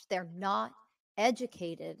brainwashed. They're not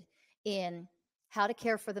educated in how to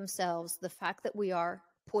care for themselves. The fact that we are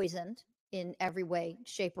poisoned in every way,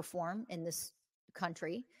 shape, or form in this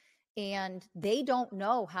country. And they don't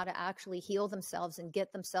know how to actually heal themselves and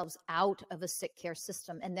get themselves out of a sick care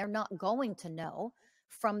system. And they're not going to know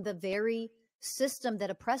from the very system that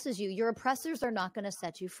oppresses you. Your oppressors are not going to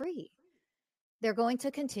set you free. They're going to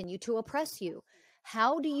continue to oppress you.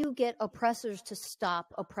 How do you get oppressors to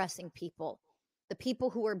stop oppressing people? The people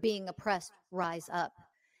who are being oppressed rise up.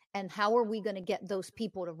 And how are we going to get those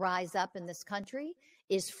people to rise up in this country?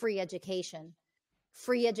 Is free education.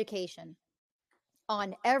 Free education.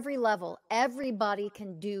 On every level, everybody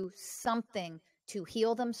can do something to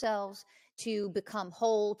heal themselves, to become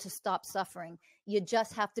whole, to stop suffering. You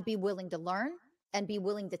just have to be willing to learn and be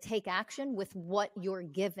willing to take action with what you're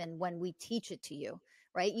given when we teach it to you,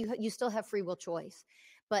 right? You still have free will choice.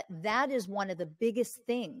 But that is one of the biggest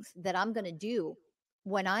things that I'm going to do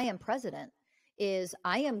when I am president, is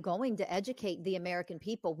I am going to educate the American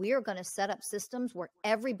people. We are going to set up systems where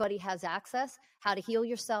everybody has access, how to heal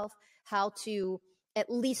yourself, how to, at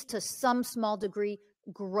least to some small degree,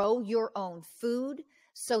 grow your own food,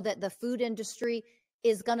 so that the food industry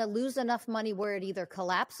is going to lose enough money where it either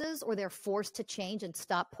collapses or they're forced to change and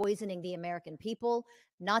stop poisoning the American people.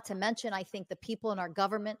 Not to mention, I think the people in our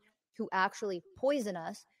government who actually poison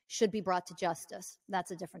us should be brought to justice. That's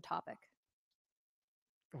a different topic.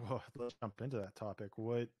 Well, let's jump into that topic.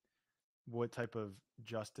 What type of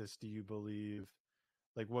justice do you believe?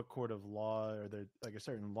 Like, what court of law? Are there like a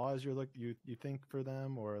certain laws you think for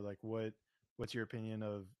them, or like what's your opinion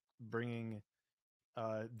of bringing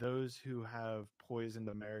those who have poisoned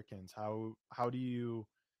Americans? How do you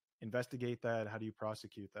investigate that? How do you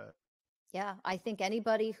prosecute that? Yeah, I think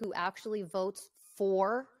anybody who actually votes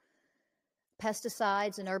for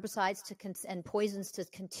pesticides and herbicides and poisons to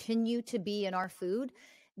continue to be in our food,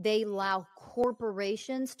 they allow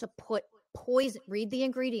corporations to put poison. Read the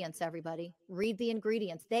ingredients, everybody. Read the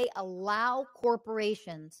ingredients. They allow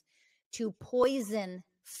corporations to poison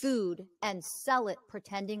food and sell it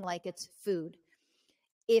pretending like it's food.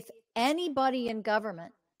 If anybody in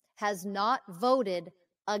government has not voted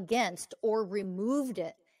against or removed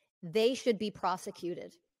it, they should be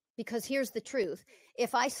prosecuted. Because here's the truth.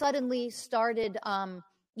 If I suddenly started,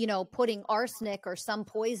 putting arsenic or some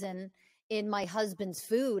poison in my husband's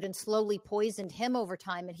food and slowly poisoned him over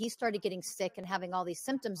time, and he started getting sick and having all these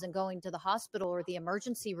symptoms and going to the hospital or the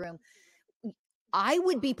emergency room, I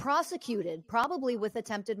would be prosecuted, probably with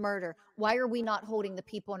attempted murder. Why are we not holding the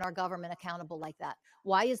people in our government accountable like that?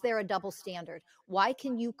 Why is there a double standard? Why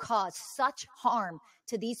can you cause such harm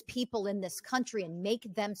to these people in this country and make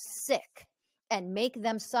them sick and make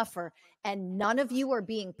them suffer, and none of you are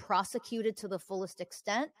being prosecuted to the fullest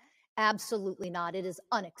extent? Absolutely not. It is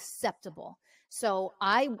unacceptable. So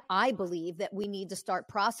I believe that we need to start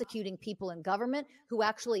prosecuting people in government who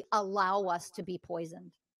actually allow us to be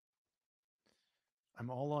poisoned. I'm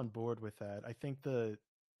all on board with that. I think the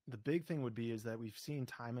big thing would be is that we've seen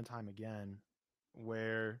time and time again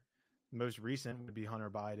where most recent would be Hunter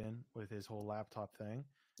Biden with his whole laptop thing.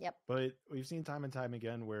 Yep. But we've seen time and time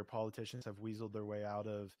again where politicians have weaseled their way out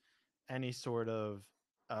of any sort of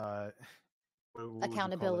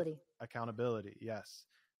accountability. Accountability, yes.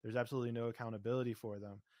 There's absolutely no accountability for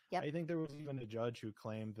them. Yep. I think there was even a judge who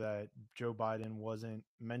claimed that Joe Biden wasn't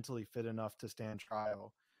mentally fit enough to stand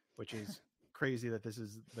trial, which is crazy that this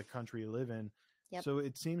is the country you live in. Yep. So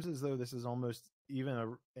it seems as though this is almost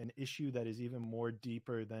even an issue that is even more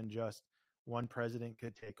deeper than just one president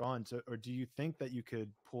could take on. So, or do you think that you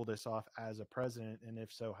could pull this off as a president? And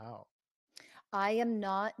if so, how? I am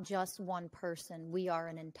not just one person. We are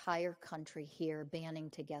an entire country here banding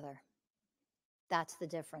together. That's the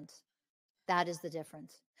difference. That is the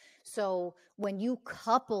difference. So when you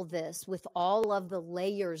couple this with all of the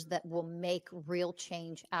layers that will make real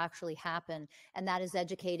change actually happen, and that is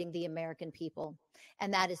educating the American people,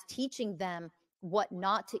 and that is teaching them what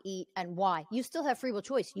not to eat and why. You still have free will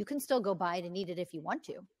choice. You can still go buy it and eat it if you want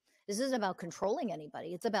to. This isn't about controlling anybody.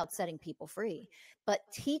 It's about setting people free. But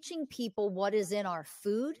teaching people what is in our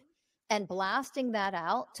food and blasting that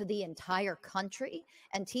out to the entire country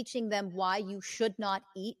and teaching them why you should not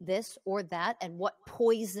eat this or that and what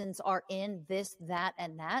poisons are in this, that,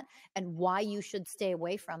 and that, and why you should stay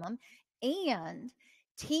away from them, and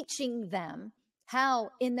teaching them how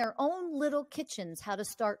in their own little kitchens, how to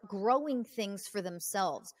start growing things for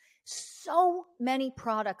themselves. So many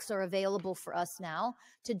products are available for us now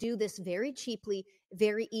to do this very cheaply,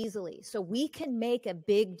 very easily. So we can make a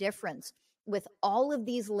big difference with all of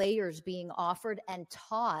these layers being offered and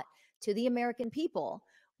taught to the American people.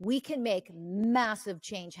 We can make massive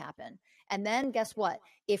change happen. And then guess what?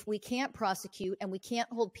 If we can't prosecute and we can't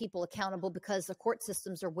hold people accountable because the court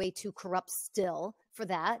systems are way too corrupt still for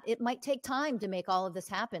that, it might take time to make all of this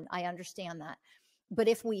happen. I understand that. But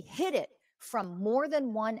if we hit it from more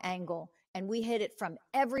than one angle and we hit it from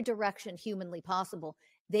every direction humanly possible,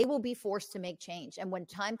 they will be forced to make change. And when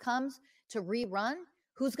time comes to rerun,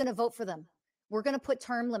 who's going to vote for them? We're going to put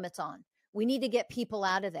term limits on. We need to get people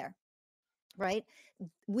out of there, right?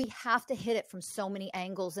 We have to hit it from so many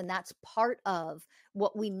angles. And that's part of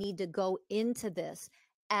what we need to go into this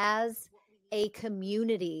as a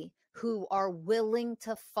community who are willing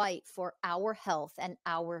to fight for our health and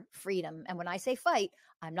our freedom. And when I say fight,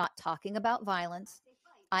 I'm not talking about violence.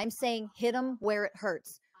 I'm saying hit them where it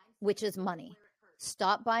hurts, which is money.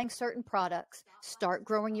 Stop buying certain products, start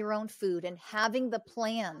growing your own food, and having the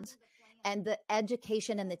plans and the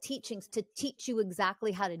education and the teachings to teach you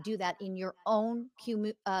exactly how to do that in your own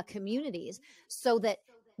communities, so that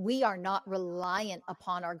we are not reliant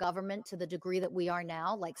upon our government to the degree that we are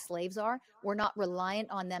now, like slaves are. We're not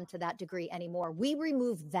reliant on them to that degree anymore. We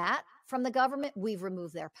remove that from the government, we've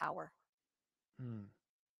removed their power.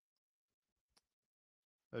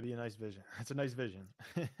 That'd be a nice vision. It's a nice vision.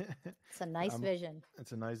 It's a nice vision.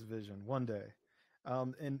 It's a nice vision. One day.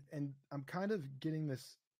 And I'm kind of getting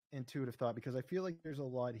this intuitive thought because I feel like there's a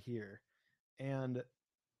lot here. And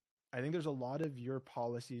I think there's a lot of your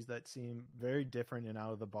policies that seem very different and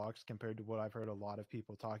out of the box compared to what I've heard a lot of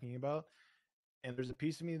people talking about. And there's a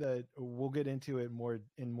piece of me that we'll get into it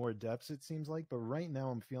in more depths, it seems like. But right now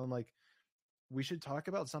I'm feeling like we should talk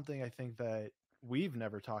about something I think that we've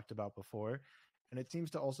never talked about before. And it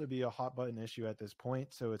seems to also be a hot button issue at this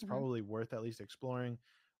point. So it's probably worth at least exploring,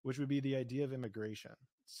 which would be the idea of immigration.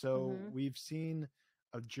 So we've seen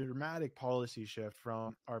a dramatic policy shift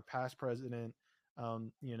from our past president,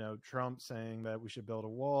 Trump saying that we should build a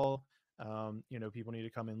wall, people need to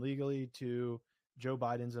come in legally, to Joe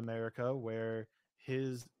Biden's America, where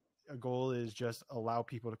his goal is just allow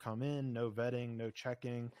people to come in, no vetting, no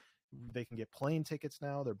checking. They can get plane tickets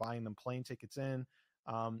now. They're buying them plane tickets in.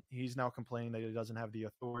 He's now complaining that he doesn't have the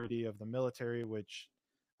authority of the military, which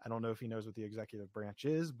I don't know if he knows what the executive branch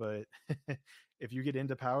is, but if you get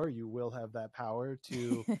into power, you will have that power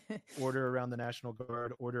to order around the National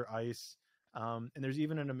Guard, order ICE. And there's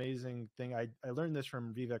even an amazing thing. I learned this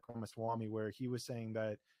from Vivek Ramaswamy, where he was saying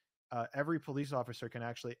that every police officer can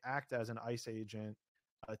actually act as an ICE agent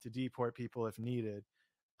to deport people if needed.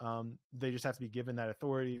 They just have to be given that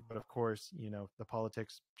authority. But of course, the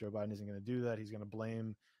politics, Joe Biden isn't going to do that. He's going to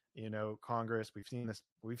blame, Congress.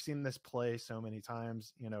 We've seen this play so many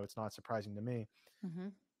times, it's not surprising to me.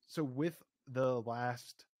 So with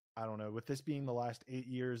with this being the last 8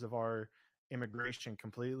 years of our immigration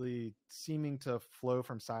completely seeming to flow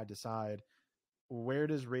from side to side, where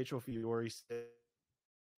does Rachel Fiori sit,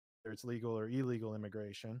 whether it's legal or illegal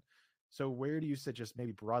immigration? So where do you sit just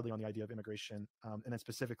maybe broadly on the idea of immigration, and then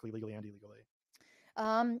specifically legally and illegally?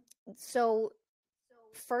 So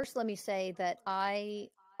first, let me say that I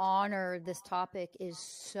honor this topic is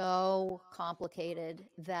so complicated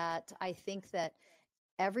that I think that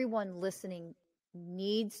everyone listening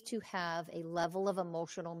needs to have a level of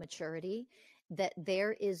emotional maturity, that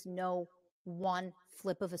there is no one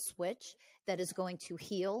flip of a switch that is going to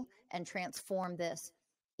heal and transform this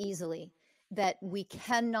easily, that we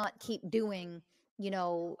cannot keep doing,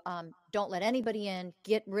 don't let anybody in,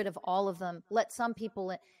 get rid of all of them, let some people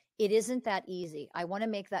in. It isn't that easy. I want to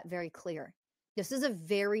make that very clear. This is a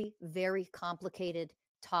very, very complicated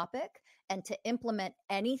topic, and to implement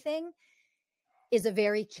anything is a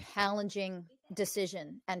very challenging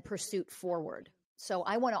decision and pursuit forward. So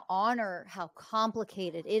I want to honor how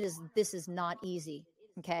complicated it is. This is not easy.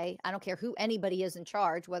 Okay. I don't care who anybody is in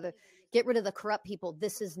charge, whether get rid of the corrupt people.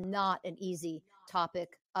 This is not an easy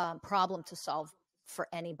topic, problem to solve for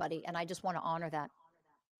anybody. And I just want to honor that.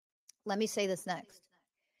 Let me say this next.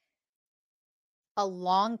 A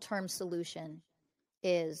long-term solution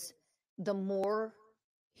is the more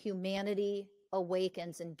humanity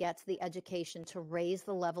awakens and gets the education to raise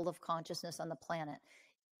the level of consciousness on the planet.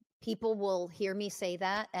 People will hear me say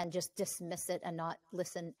that and just dismiss it and not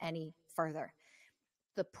listen any further.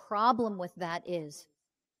 The problem with that is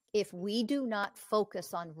if we do not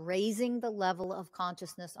focus on raising the level of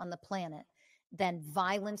consciousness on the planet, then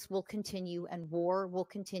violence will continue and war will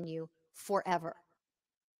continue forever.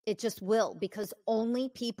 It just will, because only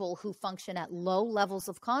people who function at low levels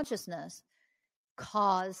of consciousness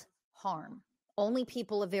cause harm. Only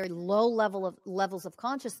people of very low levels of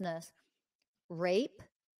consciousness rape,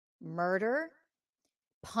 murder,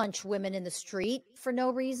 punch women in the street for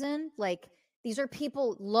no reason. Like, these are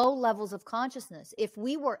people low levels of consciousness. If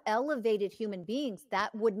we were elevated human beings,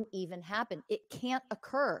 that wouldn't even happen. It can't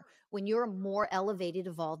occur when you're a more elevated,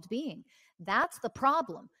 evolved being. That's the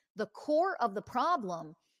problem. The core of the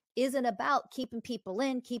problem isn't about keeping people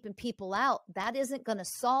in, keeping people out. That isn't going to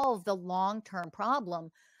solve the long-term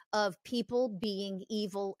problem of people being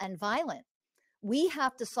evil and violent. We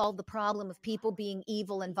have to solve the problem of people being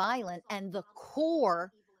evil and violent, and the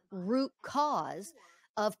core root cause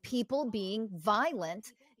of people being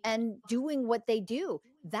violent and doing what they do.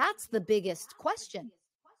 That's the biggest question.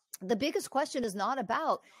 The biggest question is not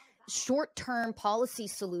about short-term policy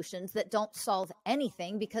solutions that don't solve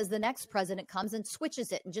anything, because the next president comes and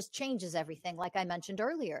switches it and just changes everything, like I mentioned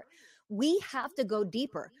earlier. We have to go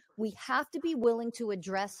deeper. We have to be willing to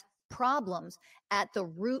address problems at the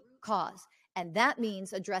root cause. And that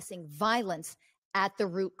means addressing violence at the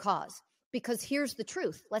root cause. Because here's the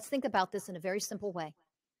truth. Let's think about this in a very simple way.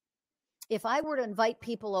 If I were to invite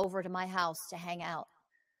people over to my house to hang out,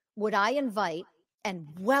 would I invite and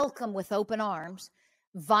welcome with open arms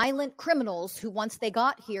violent criminals who, once they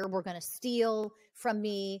got here, were going to steal from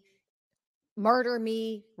me, murder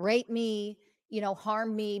me, rape me,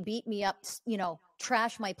 harm me, beat me up,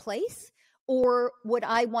 trash my place? Or would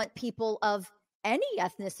I want people of any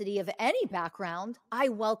ethnicity, of any background? I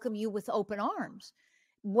welcome you with open arms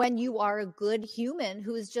when you are a good human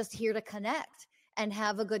who is just here to connect and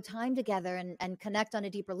have a good time together and connect on a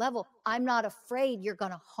deeper level. I'm not afraid you're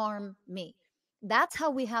going to harm me. That's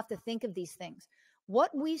how we have to think of these things.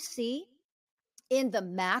 What we see in the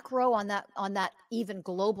macro on that even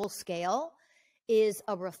global scale is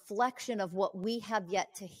a reflection of what we have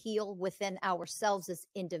yet to heal within ourselves as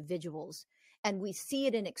individuals. And we see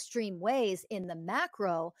it in extreme ways in the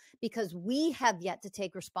macro because we have yet to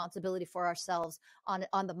take responsibility for ourselves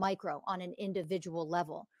on the micro, on an individual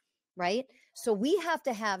level, right? So we have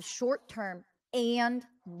to have short-term and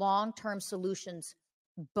long-term solutions,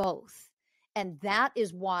 both. And that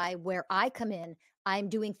is why where I come in, I'm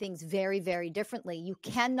doing things very, very differently. You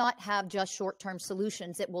cannot have just short-term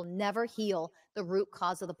solutions. It will never heal the root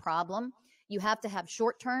cause of the problem. You have to have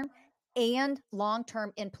short-term and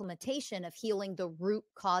long-term implementation of healing the root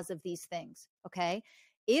cause of these things, okay?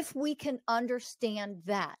 If we can understand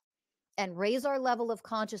that and raise our level of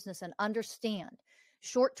consciousness and understand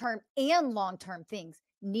short-term and long-term things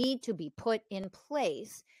need to be put in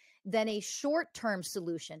place, then a short-term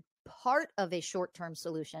solution, part of a short-term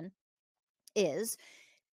solution, is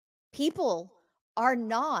people are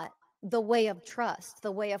not the way of trust,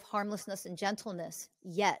 the way of harmlessness and gentleness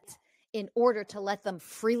yet, in order to let them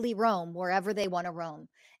freely roam wherever they want to roam.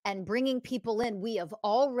 And bringing people in, we have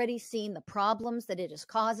already seen the problems that it is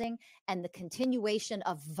causing and the continuation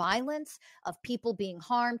of violence, of people being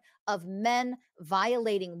harmed, of men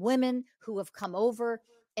violating women who have come over.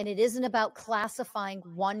 And it isn't about classifying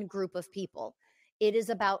one group of people. It is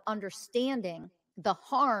about understanding the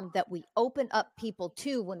harm that we open up people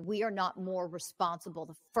to when we are not more responsible.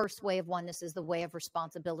 The first way of oneness is the way of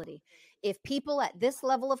responsibility. If people at this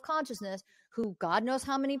level of consciousness, who God knows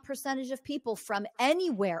how many percentage of people from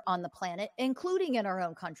anywhere on the planet, including in our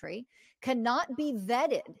own country, cannot be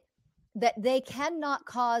vetted, that they cannot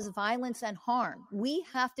cause violence and harm, we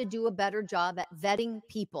have to do a better job at vetting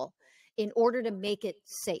people in order to make it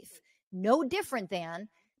safe. No different than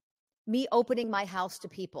me opening my house to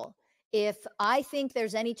people. If I think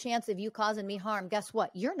there's any chance of you causing me harm, guess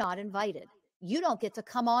what? You're not invited. You don't get to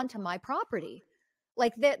come on to my property.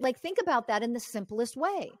 Like that, think about that in the simplest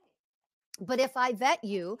way. But if I vet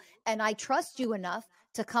you and I trust you enough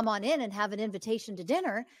to come on in and have an invitation to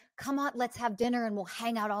dinner, come on, let's have dinner and we'll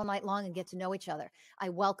hang out all night long and get to know each other. I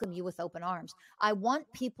welcome you with open arms. I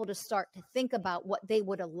want people to start to think about what they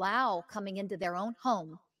would allow coming into their own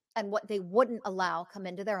home and what they wouldn't allow come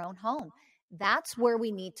into their own home. That's where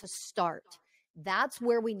we need to start. That's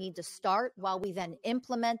where we need to start, while we then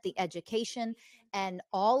implement the education and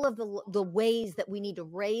all of the ways that we need to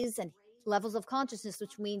raise and levels of consciousness,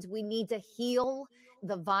 which means we need to heal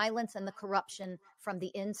the violence and the corruption from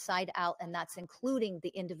the inside out. And that's including the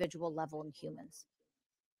individual level in humans.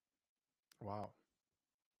 Wow.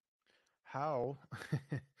 How?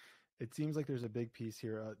 It seems like there's a big piece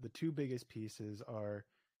here. The two biggest pieces are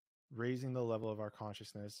raising the level of our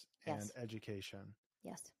consciousness and Yes. education.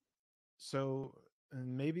 Yes. So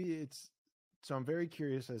maybe so I'm very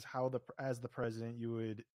curious as the president, you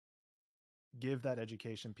would give that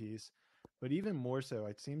education piece, but even more so,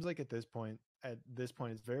 it seems like at this point,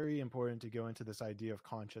 it's very important to go into this idea of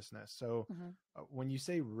consciousness. So when you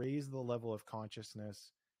say raise the level of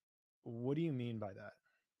consciousness, what do you mean by that?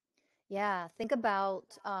 Yeah. Think about,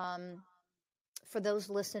 for those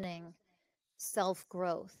listening,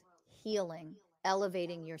 self-growth, healing,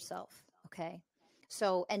 elevating yourself. Okay.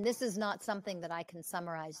 So, and this is not something that I can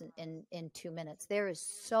summarize in 2 minutes. There is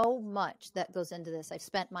so much that goes into this. I've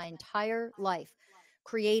spent my entire life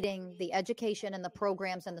creating the education and the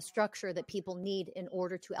programs and the structure that people need in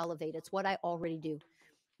order to elevate. It's what I already do.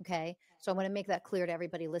 Okay. So I want to make that clear to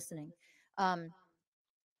everybody listening.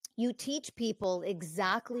 You teach people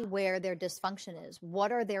exactly where their dysfunction is.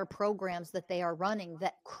 What are their programs that they are running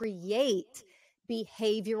that create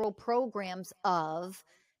behavioral programs of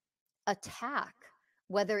attack,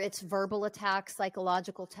 whether it's verbal attack,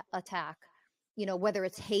 psychological attack, whether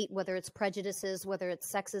it's hate, whether it's prejudices, whether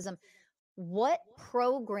it's sexism. What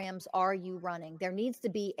programs are you running? There needs to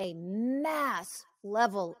be a mass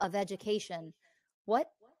level of education.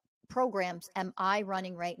 What programs am I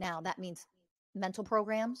running right now? That means mental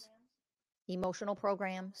programs, emotional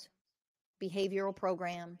programs, behavioral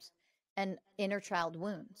programs, and inner child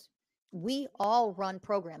wounds. We all run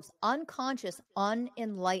programs. Unconscious,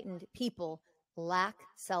 unenlightened people lack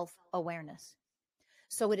self-awareness.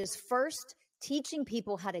 So it is first teaching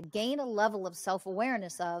people how to gain a level of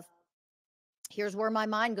self-awareness of, here's where my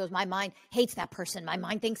mind goes. My mind hates that person. My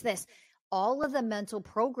mind thinks this. All of the mental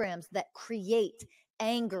programs that create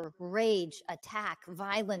anger, rage, attack,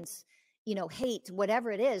 violence, hate,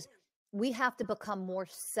 whatever it is, we have to become more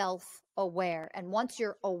self-aware. And once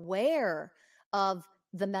you're aware of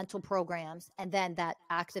the mental programs, and then that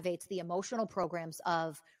activates the emotional programs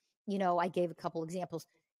of, I gave a couple examples,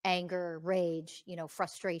 anger, rage,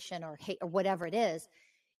 frustration or hate or whatever it is,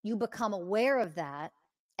 you become aware of that.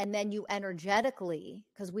 And then you energetically,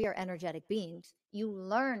 because we are energetic beings, you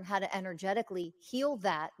learn how to energetically heal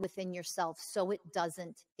that within yourself so it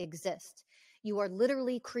doesn't exist. You are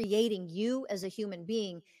literally creating, you as a human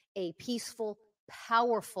being, a peaceful,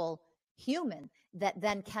 powerful human that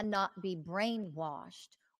then cannot be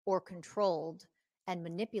brainwashed or controlled and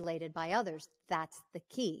manipulated by others. That's the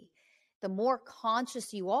key. The more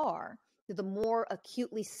conscious you are, the more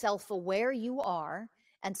acutely self-aware you are.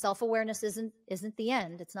 And self-awareness isn't the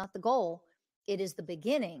end. It's not the goal. It is the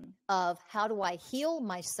beginning of, how do I heal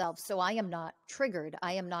myself so I am not triggered,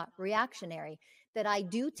 I am not reactionary, that I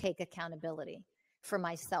do take accountability for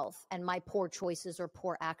myself and my poor choices or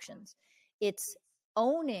poor actions. It's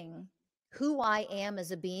owning who I am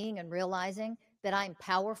as a being and realizing that I'm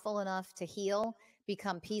powerful enough to heal,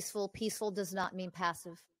 become peaceful. Peaceful does not mean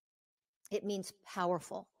passive. It means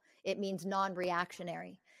powerful. It means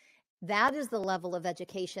non-reactionary. That is the level of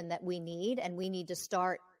education that we need, and we need to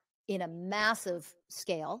start in a massive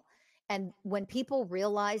scale. And when people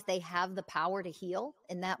realize they have the power to heal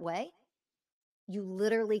in that way, you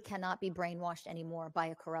literally cannot be brainwashed anymore by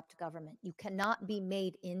a corrupt government. You cannot be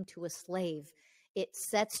made into a slave. It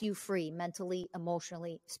sets you free mentally,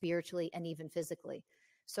 emotionally, spiritually, and even physically.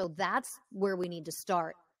 So that's where we need to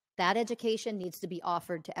start. That education needs to be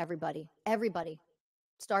offered to everybody,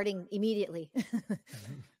 starting immediately.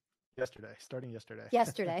 Starting yesterday.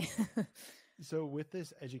 Yesterday. So with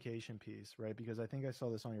this education piece, right, because I think I saw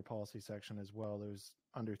this on your policy section as well, there's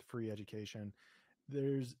under free education,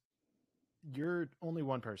 you're only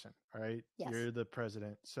one person, right? Yes. You're the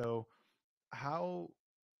president. So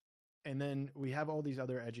and then we have all these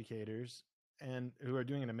other educators and who are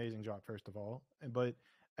doing an amazing job, first of all, but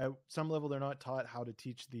at some level, they're not taught how to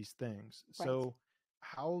teach these things. Right. So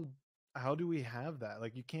how do we have that?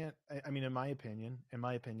 Like, you can't, I mean, in my opinion,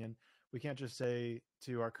 we can't just say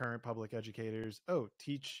to our current public educators, oh,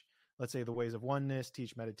 teach, let's say, the ways of oneness,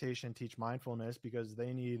 teach meditation, teach mindfulness, because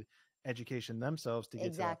they need education themselves to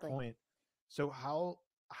get to that point. So how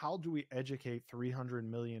do we educate 300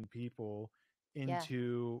 million people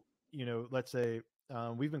into, let's say,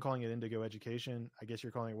 we've been calling it indigo education. I guess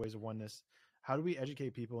you're calling it ways of oneness. how do we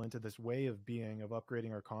educate people into this way of being, of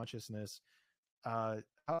upgrading our consciousness?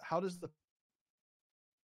 How does the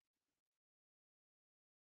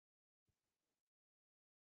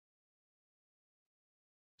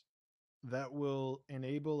that will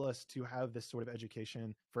enable us to have this sort of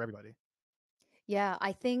education for everybody? Yeah,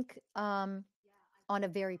 I think on a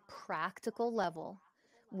very practical level,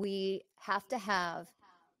 we have to have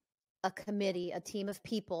a committee, a team of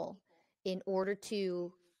people, in order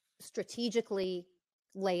to strategically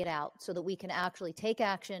lay it out so that we can actually take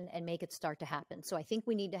action and make it start to happen. So I think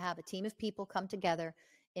we need to have a team of people come together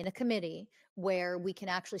in a committee where we can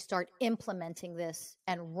actually start implementing this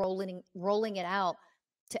and rolling it out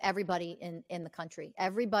to everybody in the country.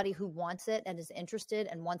 Everybody who wants it and is interested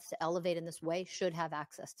and wants to elevate in this way should have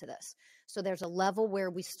access to this. So there's a level where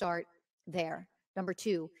we start there. Number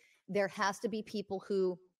two, there has to be people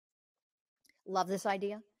who love this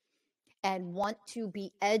idea and want to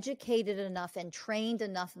be educated enough and trained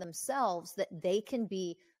enough themselves that they can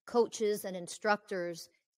be coaches and instructors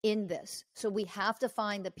in this. So we have to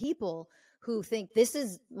find the people who think this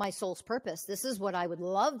is my soul's purpose. This is what I would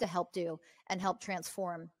love to help do and help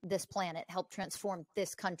transform this planet, help transform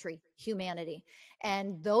this country, humanity.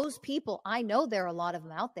 And those people, I know there are a lot of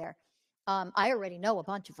them out there. I already know a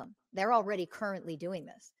bunch of them. They're already currently doing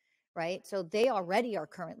this, right? So they already are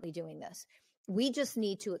currently doing this. We just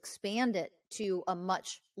need to expand it to a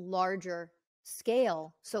much larger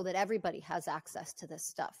scale so that everybody has access to this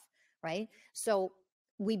stuff, right? So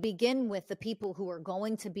we begin with the people who are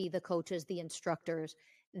going to be the coaches, the instructors.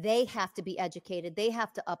 They have to be educated. They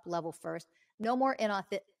have to up level first. No more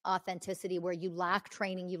inauthenticity where you lack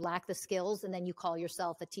training, you lack the skills, and then you call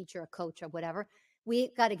yourself a teacher, a coach, or whatever.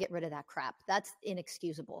 We got to get rid of that crap. That's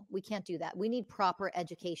inexcusable. We can't do that. We need proper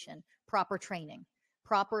education, proper training,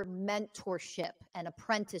 proper mentorship and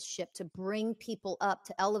apprenticeship to bring people up,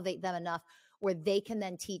 to elevate them enough where they can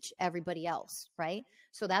then teach everybody else, right?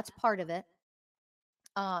 So that's part of it.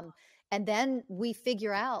 And then we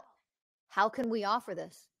figure out, how can we offer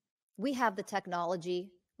this? We have the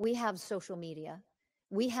technology, we have social media,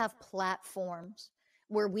 we have platforms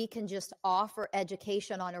where we can just offer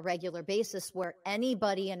education on a regular basis where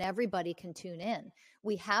anybody and everybody can tune in.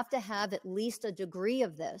 We have to have at least a degree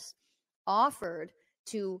of this offered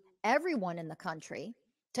to everyone in the country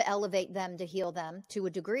to elevate them, to heal them to a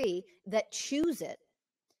degree that choose it.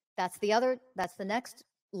 That's the next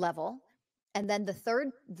level. And then the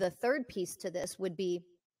third piece to this would be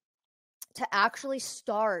to actually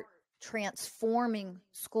start transforming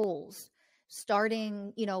schools,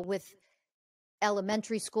 starting, with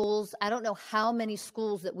elementary schools. I don't know how many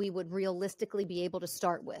schools that we would realistically be able to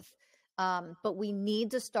start with. But we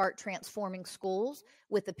need to start transforming schools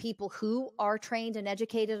with the people who are trained and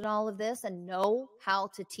educated in all of this and know how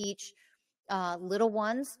to teach little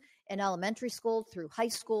ones in elementary school through high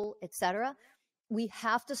school, etc. We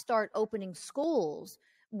have to start opening schools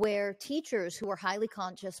where teachers who are highly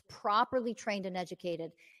conscious, properly trained and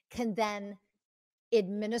educated, can then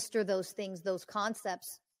administer those things, those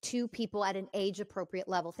concepts to people at an age appropriate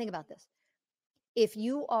level. Think about this. If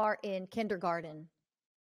you are in kindergarten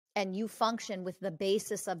and you function with the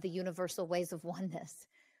basis of the universal ways of oneness,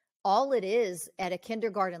 all it is at a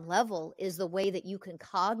kindergarten level is the way that you can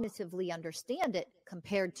cognitively understand it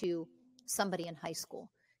compared to somebody in high school,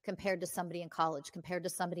 compared to somebody in college, compared to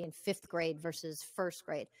somebody in 5th grade versus 1st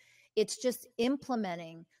grade. It's just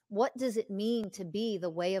implementing, what does it mean to be the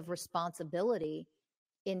way of responsibility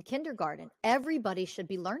in kindergarten? Everybody should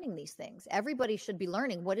be learning these things. Everybody should be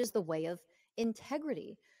learning what is the way of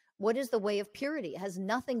integrity. What is the way of purity? It has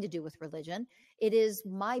nothing to do with religion. It is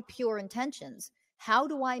my pure intentions. How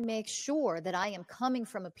do I make sure that I am coming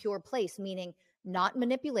from a pure place, meaning not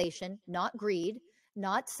manipulation, not greed,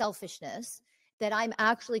 not selfishness, that I'm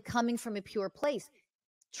actually coming from a pure place?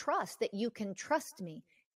 Trust, that you can trust me.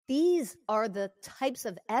 These are the types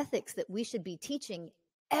of ethics that we should be teaching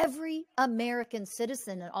every American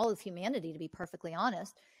citizen and all of humanity, to be perfectly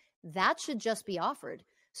honest. That should just be offered.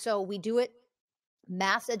 So we do it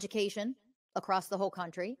mass education across the whole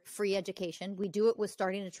country, free education. We do it with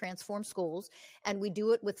starting to transform schools, and we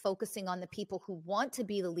do it with focusing on the people who want to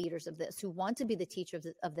be the leaders of this, who want to be the teachers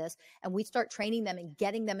of this, and we start training them and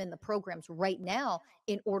getting them in the programs right now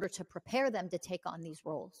in order to prepare them to take on these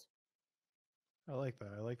roles. I like that.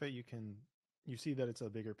 I like that you see that it's a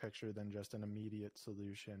bigger picture than just an immediate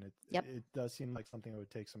solution. It does seem like something that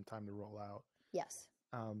would take some time to roll out. Yes.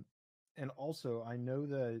 And also, I know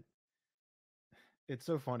that it's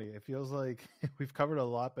so funny. It feels like we've covered a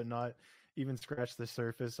lot, but not even scratched the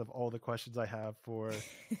surface of all the questions I have for,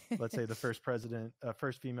 let's say, the first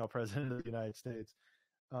female president of the United States.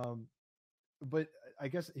 But I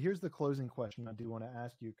guess here's the closing question I do want to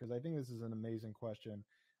ask you, because I think this is an amazing question.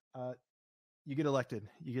 You get elected,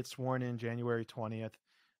 you get sworn in January 20th.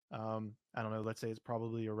 I don't know, let's say it's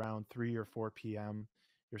probably around 3 or 4 p.m.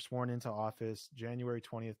 You're sworn into office January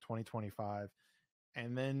 20th, 2025.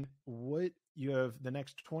 And then what you have the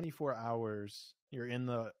next 24 hours, you're in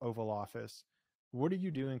the Oval Office. What are you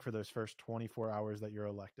doing for those first 24 hours that you're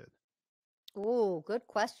elected? Oh, good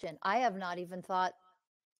question. I have not even thought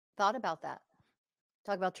about that.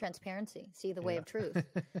 Talk about transparency. See the way of truth.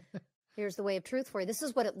 Here's the way of truth for you. This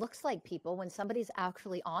is what it looks like, people, when somebody's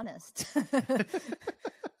actually honest.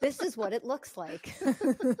 This is what it looks like.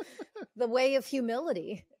 The way of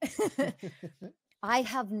humility. I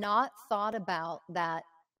have not thought about that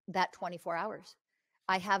 24 hours.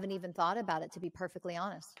 I haven't even thought about it, to be perfectly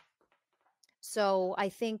honest. So I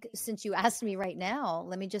think since you asked me right now,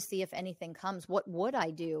 let me just see if anything comes. What would I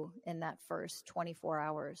do in that first 24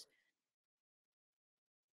 hours?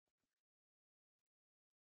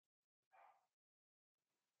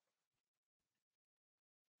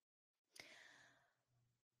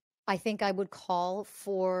 I think I would call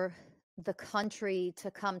for the country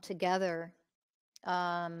to come together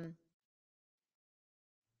and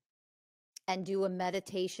do a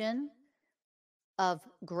meditation of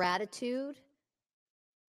gratitude,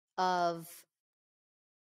 of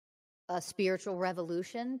a spiritual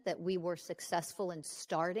revolution that we were successful in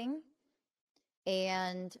starting.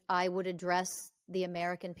 And I would address the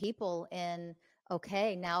American people in,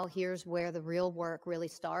 okay, now here's where the real work really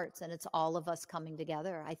starts, and it's all of us coming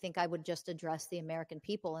together. I think I would just address the American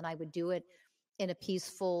people, and I would do it in a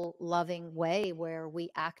peaceful, loving way where we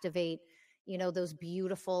activate, those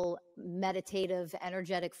beautiful, meditative,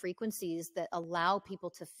 energetic frequencies that allow people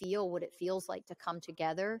to feel what it feels like to come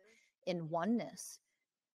together in oneness.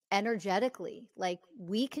 Energetically, like,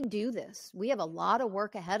 we can do this. We have a lot of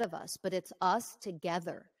work ahead of us, but it's us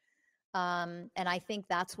together. And I think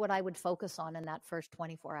that's what I would focus on in that first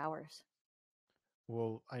 24 hours.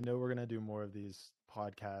 Well, I know we're going to do more of these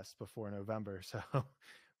podcasts before November, so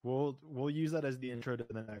we'll use that as the intro to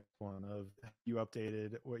the next one of you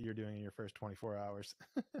updated what you're doing in your first 24 hours.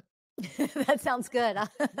 That sounds good.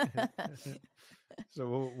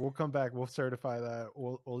 So we'll come back. We'll certify that.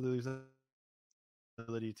 We'll lose the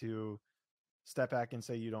ability to step back and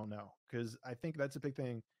say you don't know, because I think that's a big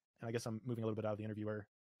thing. And I guess I'm moving a little bit out of the interviewer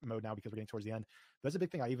mode now because we're getting towards the end. That's a big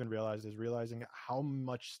thing I even realized, is realizing how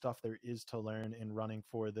much stuff there is to learn in running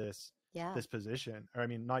for this position. Or I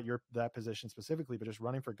mean, not that position specifically, but just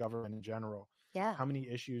running for government in general. Yeah. How many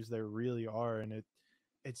issues there really are. And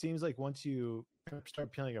it seems like once you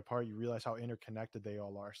start peeling apart, you realize how interconnected they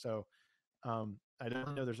all are. So I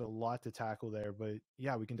definitely know there's a lot to tackle there, but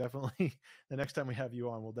yeah, we can definitely, the next time we have you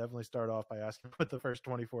on, we'll definitely start off by asking what the first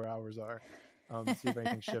 24 hours are, see if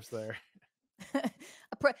anything shifts there.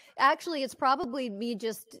 Actually, it's probably me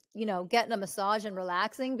just, getting a massage and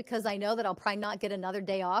relaxing, because I know that I'll probably not get another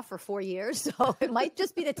day off for 4 years. So it might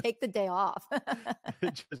just be to take the day off.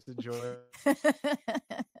 Just enjoy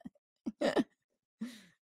it.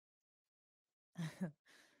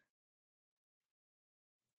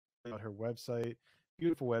 About her website,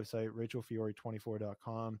 beautiful website,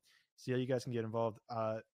 rachelfiori24.com. See how you guys can get involved.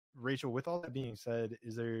 Rachel, with all that being said,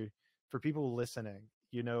 is there, for people listening,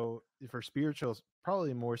 for spirituals,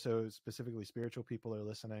 probably more so specifically spiritual people are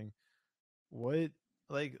listening, what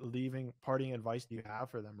parting advice do you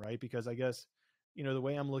have for them, right? Because I guess, the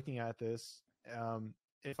way I'm looking at this,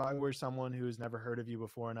 if I were someone who's never heard of you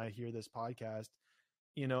before and I hear this podcast,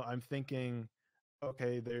 I'm thinking,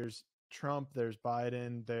 okay, there's Trump, there's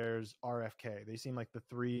Biden, there's RFK. They seem like the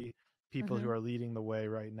three people who are leading the way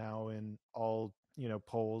right now in all,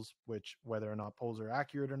 polls, which whether or not polls are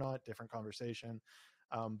accurate or not, different conversation.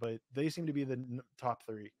 But they seem to be the top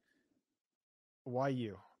three. Why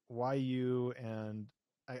you? And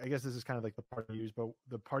I guess this is kind of like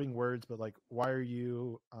the parting words, but like, why are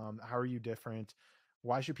you, how are you different?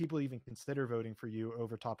 Why should people even consider voting for you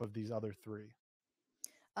over top of these other three?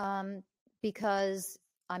 Because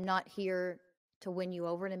I'm not here to win you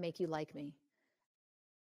over to make you like me.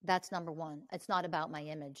 That's number one. It's not about my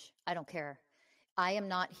image. I don't care. I am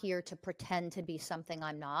not here to pretend to be something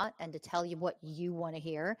I'm not and to tell you what you want to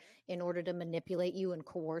hear in order to manipulate you and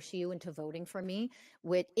coerce you into voting for me,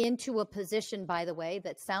 into a position, by the way,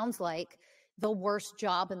 that sounds like the worst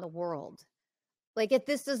job in the world. Like,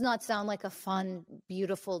 this does not sound like a fun,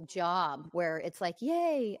 beautiful job where it's like,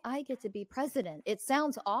 yay, I get to be president. It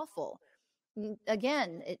sounds awful.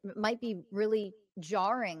 Again, it might be really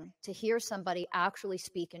jarring to hear somebody actually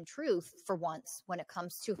speak in truth for once when it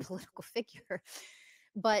comes to a political figure.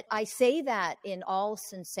 But I say that in all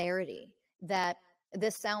sincerity, that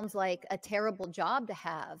This sounds like a terrible job to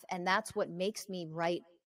have. And that's what makes me right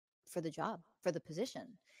for the job, for the position,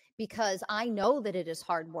 because I know that it is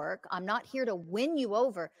hard work. I'm not here to win you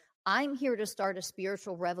over. I'm here to start a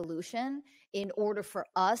spiritual revolution in order for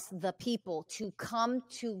us, the people, to come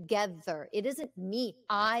together. It isn't me.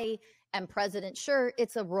 I am president. Sure,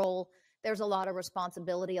 it's a role. There's a lot of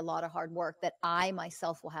responsibility, a lot of hard work that I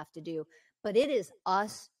myself will have to do, but it is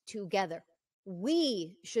us together.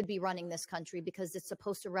 We should be running this country because it's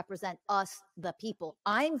supposed to represent us, the people.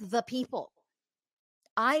 I'm the people.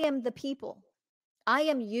 I am the people. I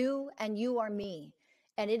am you and you are me.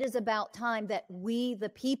 And it is about time that we, the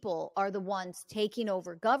people, are the ones taking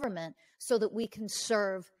over government so that we can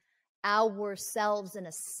serve ourselves in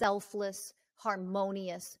a selfless,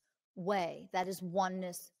 harmonious way. That is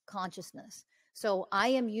oneness consciousness. So I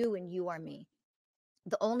am you and you are me.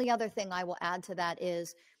 The only other thing I will add to that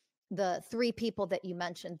is the three people that you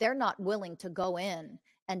mentioned, they're not willing to go in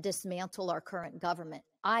and dismantle our current government.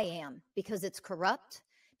 I am, because it's corrupt.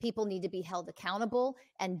 People need to be held accountable,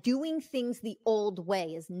 and doing things the old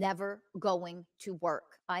way is never going to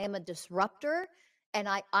work. I am a disruptor, and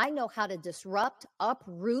I know how to disrupt,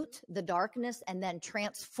 uproot the darkness, and then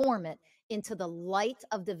transform it into the light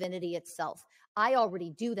of divinity itself. I already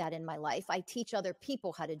do that in my life. I teach other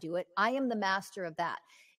people how to do it. I am the master of that.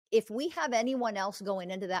 If we have anyone else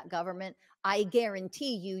going into that government, I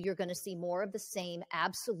guarantee you're going to see more of the same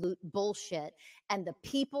absolute bullshit. And the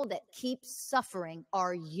people that keep suffering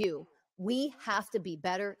are you. We have to be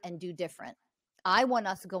better and do different. I want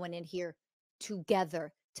us going in here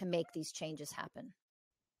together to make these changes happen.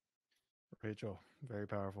 Rachel, very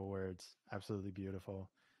powerful words. Absolutely beautiful.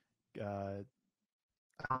 I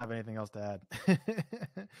don't have anything else to add.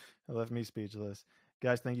 It left me speechless.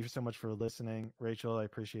 Guys, thank you so much for listening. Rachel, I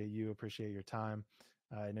appreciate you, appreciate your time.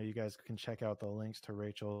 I know you guys can check out the links to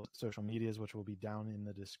Rachel's social medias, which will be down in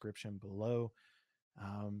the description below.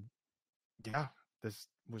 Yeah, this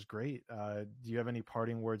was great. Do you have any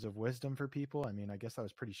parting words of wisdom for people? I mean, I guess that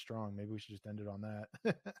was pretty strong. Maybe we should just end it on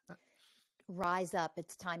that. Rise up.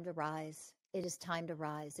 It's time to rise. It is time to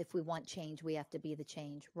rise. If we want change, we have to be the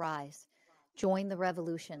change. Rise. Join the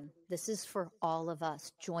revolution. This is for all of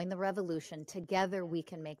us. Join the revolution. Together we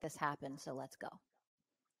can make this happen. So let's go.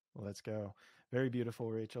 Let's go. Very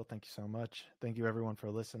beautiful, Rachel. Thank you so much. Thank you everyone for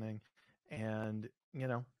listening. And,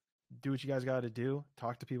 do what you guys got to do.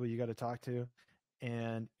 Talk to people you got to talk to.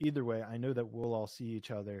 And either way, I know that we'll all see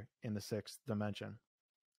each other in the 6th dimension.